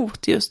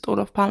mot just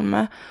Olof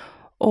Palme.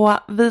 Och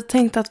vi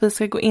tänkte att vi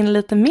ska gå in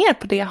lite mer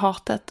på det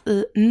hatet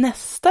i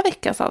nästa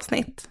veckas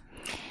avsnitt.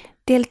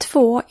 Del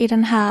 2 i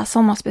den här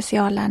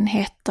sommarspecialen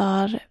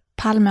heter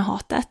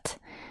Palmehatet.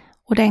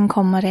 Och den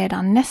kommer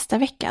redan nästa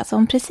vecka. Så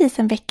om precis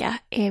en vecka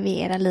är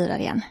vi era lurar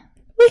igen.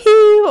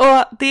 Woohoo!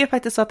 Och det är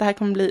faktiskt så att det här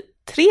kommer bli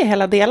 3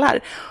 hela delar.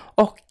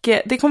 Och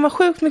det kommer vara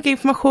sjukt mycket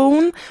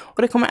information.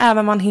 Och det kommer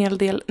även vara en hel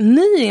del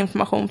ny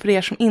information för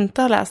er som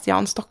inte har läst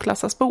Jan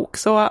Stocklassas bok.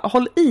 Så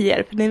håll i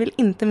er, för ni vill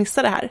inte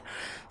missa det här.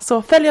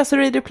 Så följ oss i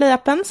Radio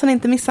Play-appen så ni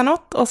inte missar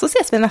något. Och så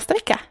ses vi nästa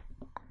vecka.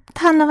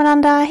 Ta hand om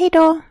varandra. Hej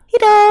då! Hej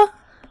då!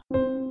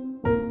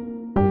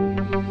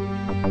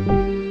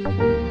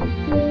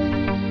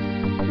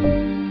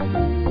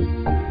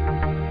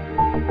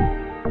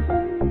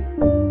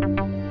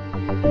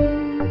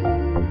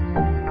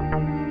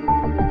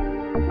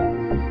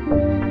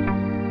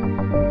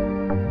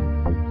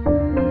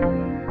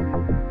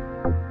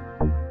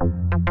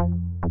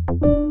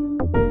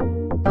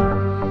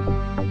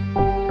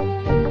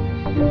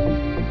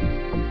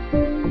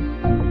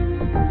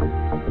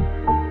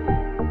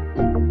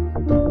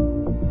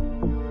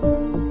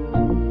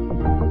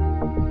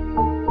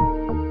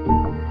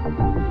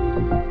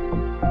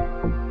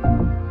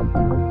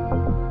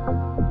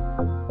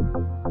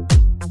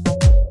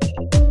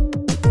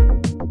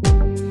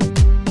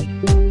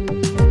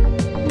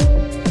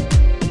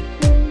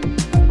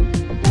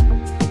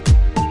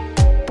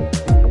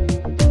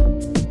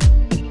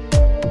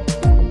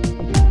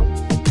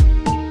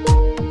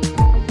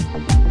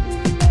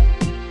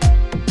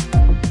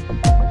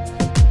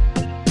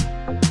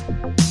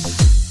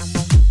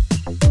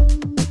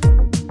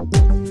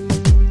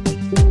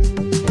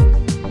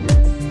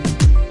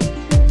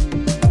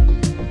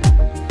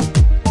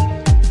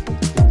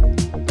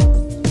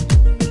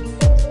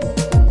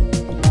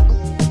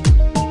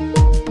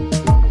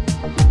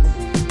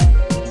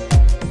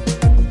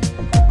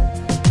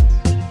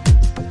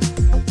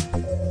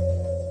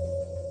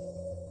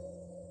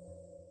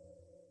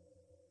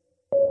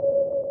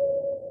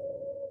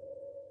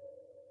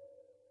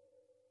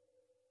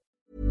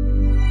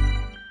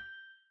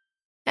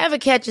 Ever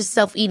catch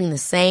yourself eating the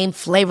same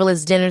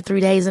flavorless dinner 3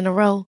 days in a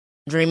row?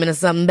 Dreaming of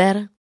something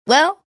better?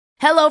 Well,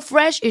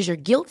 HelloFresh is your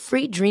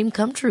guilt-free dream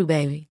come true,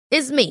 baby.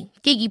 It's me,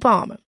 Keke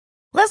Palmer.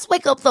 Let's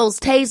wake up those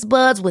taste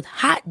buds with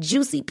hot,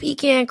 juicy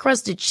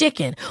pecan-crusted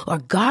chicken or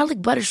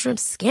garlic butter shrimp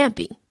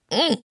scampi.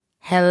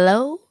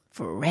 Hello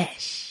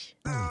Fresh.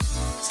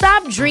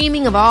 Stop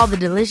dreaming of all the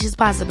delicious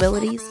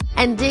possibilities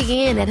and dig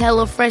in at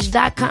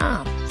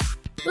HelloFresh.com.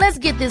 Let's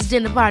get this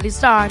dinner party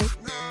started.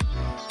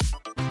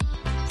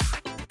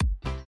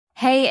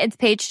 Hey, it's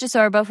Paige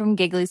DeSorbo from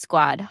Giggly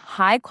Squad.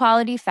 High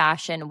quality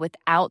fashion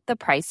without the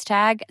price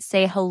tag.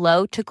 Say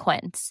hello to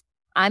Quince.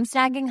 I'm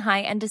snagging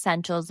high-end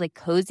essentials like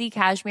cozy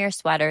cashmere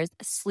sweaters,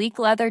 sleek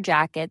leather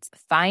jackets,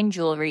 fine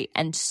jewelry,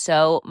 and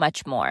so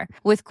much more.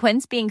 With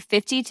Quince being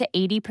 50 to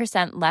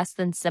 80% less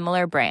than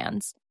similar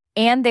brands.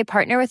 And they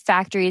partner with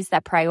factories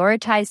that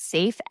prioritize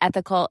safe,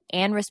 ethical,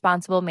 and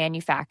responsible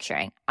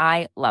manufacturing.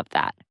 I love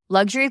that.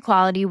 Luxury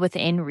quality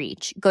within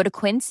reach. Go to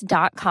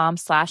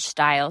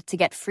quince.com/style to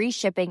get free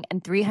shipping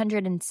and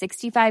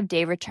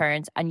 365-day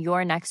returns on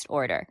your next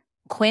order.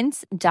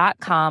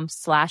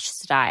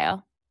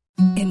 Quince.com/style.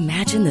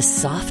 Imagine the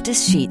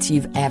softest sheets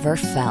you've ever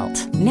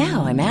felt.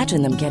 Now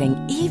imagine them getting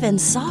even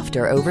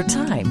softer over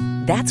time.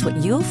 That's what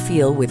you'll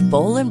feel with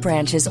Boll &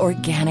 Branch's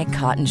organic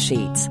cotton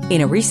sheets.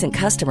 In a recent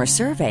customer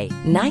survey,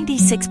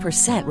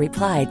 96%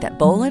 replied that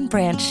Boll &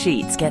 Branch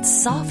sheets get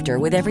softer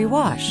with every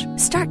wash.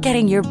 Start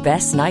getting your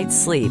best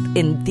night's sleep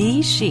in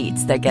these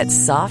sheets that get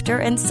softer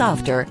and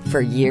softer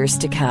for years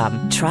to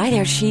come. Try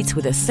their sheets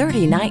with a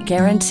 30-night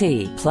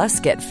guarantee.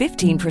 Plus, get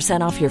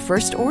 15% off your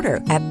first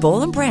order at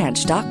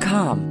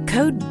bollandbranch.com.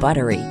 Code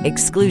BUTTERY.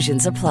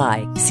 Exclusions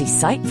apply. See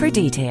site for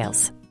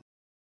details.